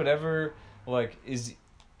says whatever is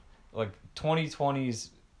 2020's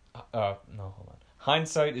no, hold on.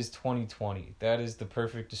 Hindsight is 2020. That is the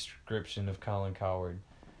perfect description of Colin Cowherd.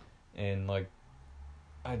 And I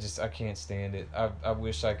can't stand it. I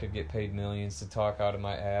wish I could get paid millions to talk out of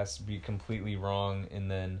my ass, be completely wrong,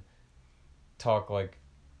 and then talk like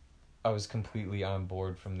I was completely on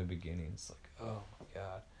board from the beginning. It's oh my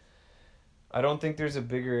God. I don't think there's a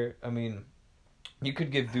bigger. I mean, you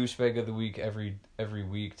could give douchebag of the week every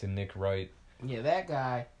week to Nick Wright. Yeah, that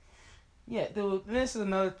guy. Yeah, dude. This is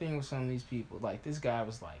another thing with some of these people. This guy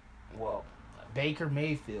was well, Baker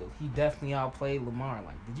Mayfield. He definitely outplayed Lamar.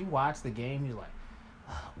 Did you watch the game? He's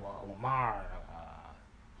well, Lamar.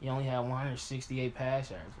 He only had 168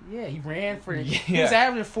 pass yards. Yeah, he ran for. Yeah. He was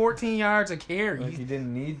averaging 14 yards a carry. He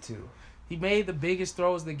didn't need to. He made the biggest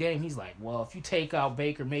throws of the game. He's well, if you take out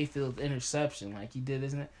Baker Mayfield's interception he did,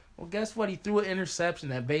 isn't it? Well, guess what? He threw an interception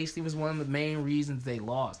that basically was one of the main reasons they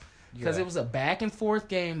lost. Because it was a back-and-forth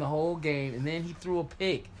game the whole game, and then he threw a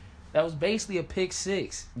pick. That was basically a pick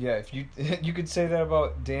six. Yeah, if you could say that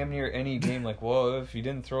about damn near any game. Well, if he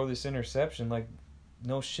didn't throw this interception,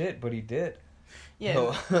 no shit, but he did.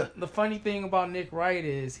 Yeah, the funny thing about Nick Wright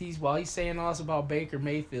is he's saying all this about Baker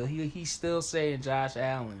Mayfield, he's still saying Josh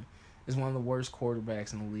Allen is one of the worst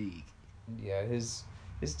quarterbacks in the league. Yeah, his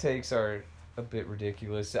takes are a bit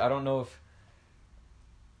ridiculous. I don't know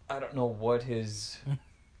what his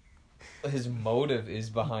motive is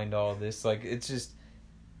behind all this. It's just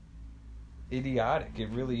idiotic. It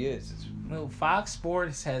really is. Fox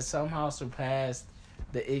Sports has somehow surpassed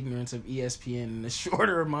the ignorance of ESPN in a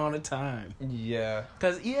shorter amount of time. Yeah.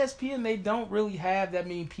 Because ESPN, they don't really have that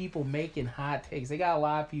many people making hot takes. They got a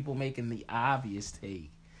lot of people making the obvious take.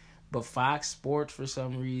 But Fox Sports, for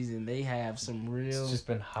some reason, they have some real... It's just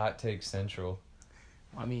been hot take central.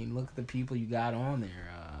 I mean, look at the people you got on there.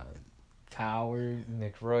 Cowherd.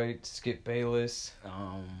 Nick Wright, Skip Bayless.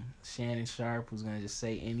 Shannon Sharp, who's going to just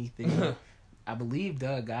say anything. I believe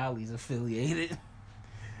Doug Gottlieb's affiliated.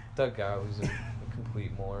 Doug Gottlieb's a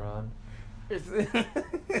complete moron.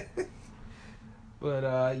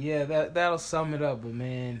 But, yeah, that'll sum it up. But,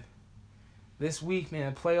 man, this week,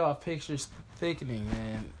 man, playoff picture's thickening,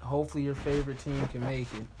 man. Hopefully your favorite team can make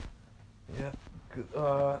it. Yeah.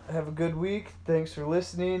 Have a good week. Thanks for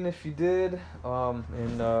listening if you did.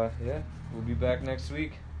 Yeah, we'll be back next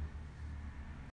week.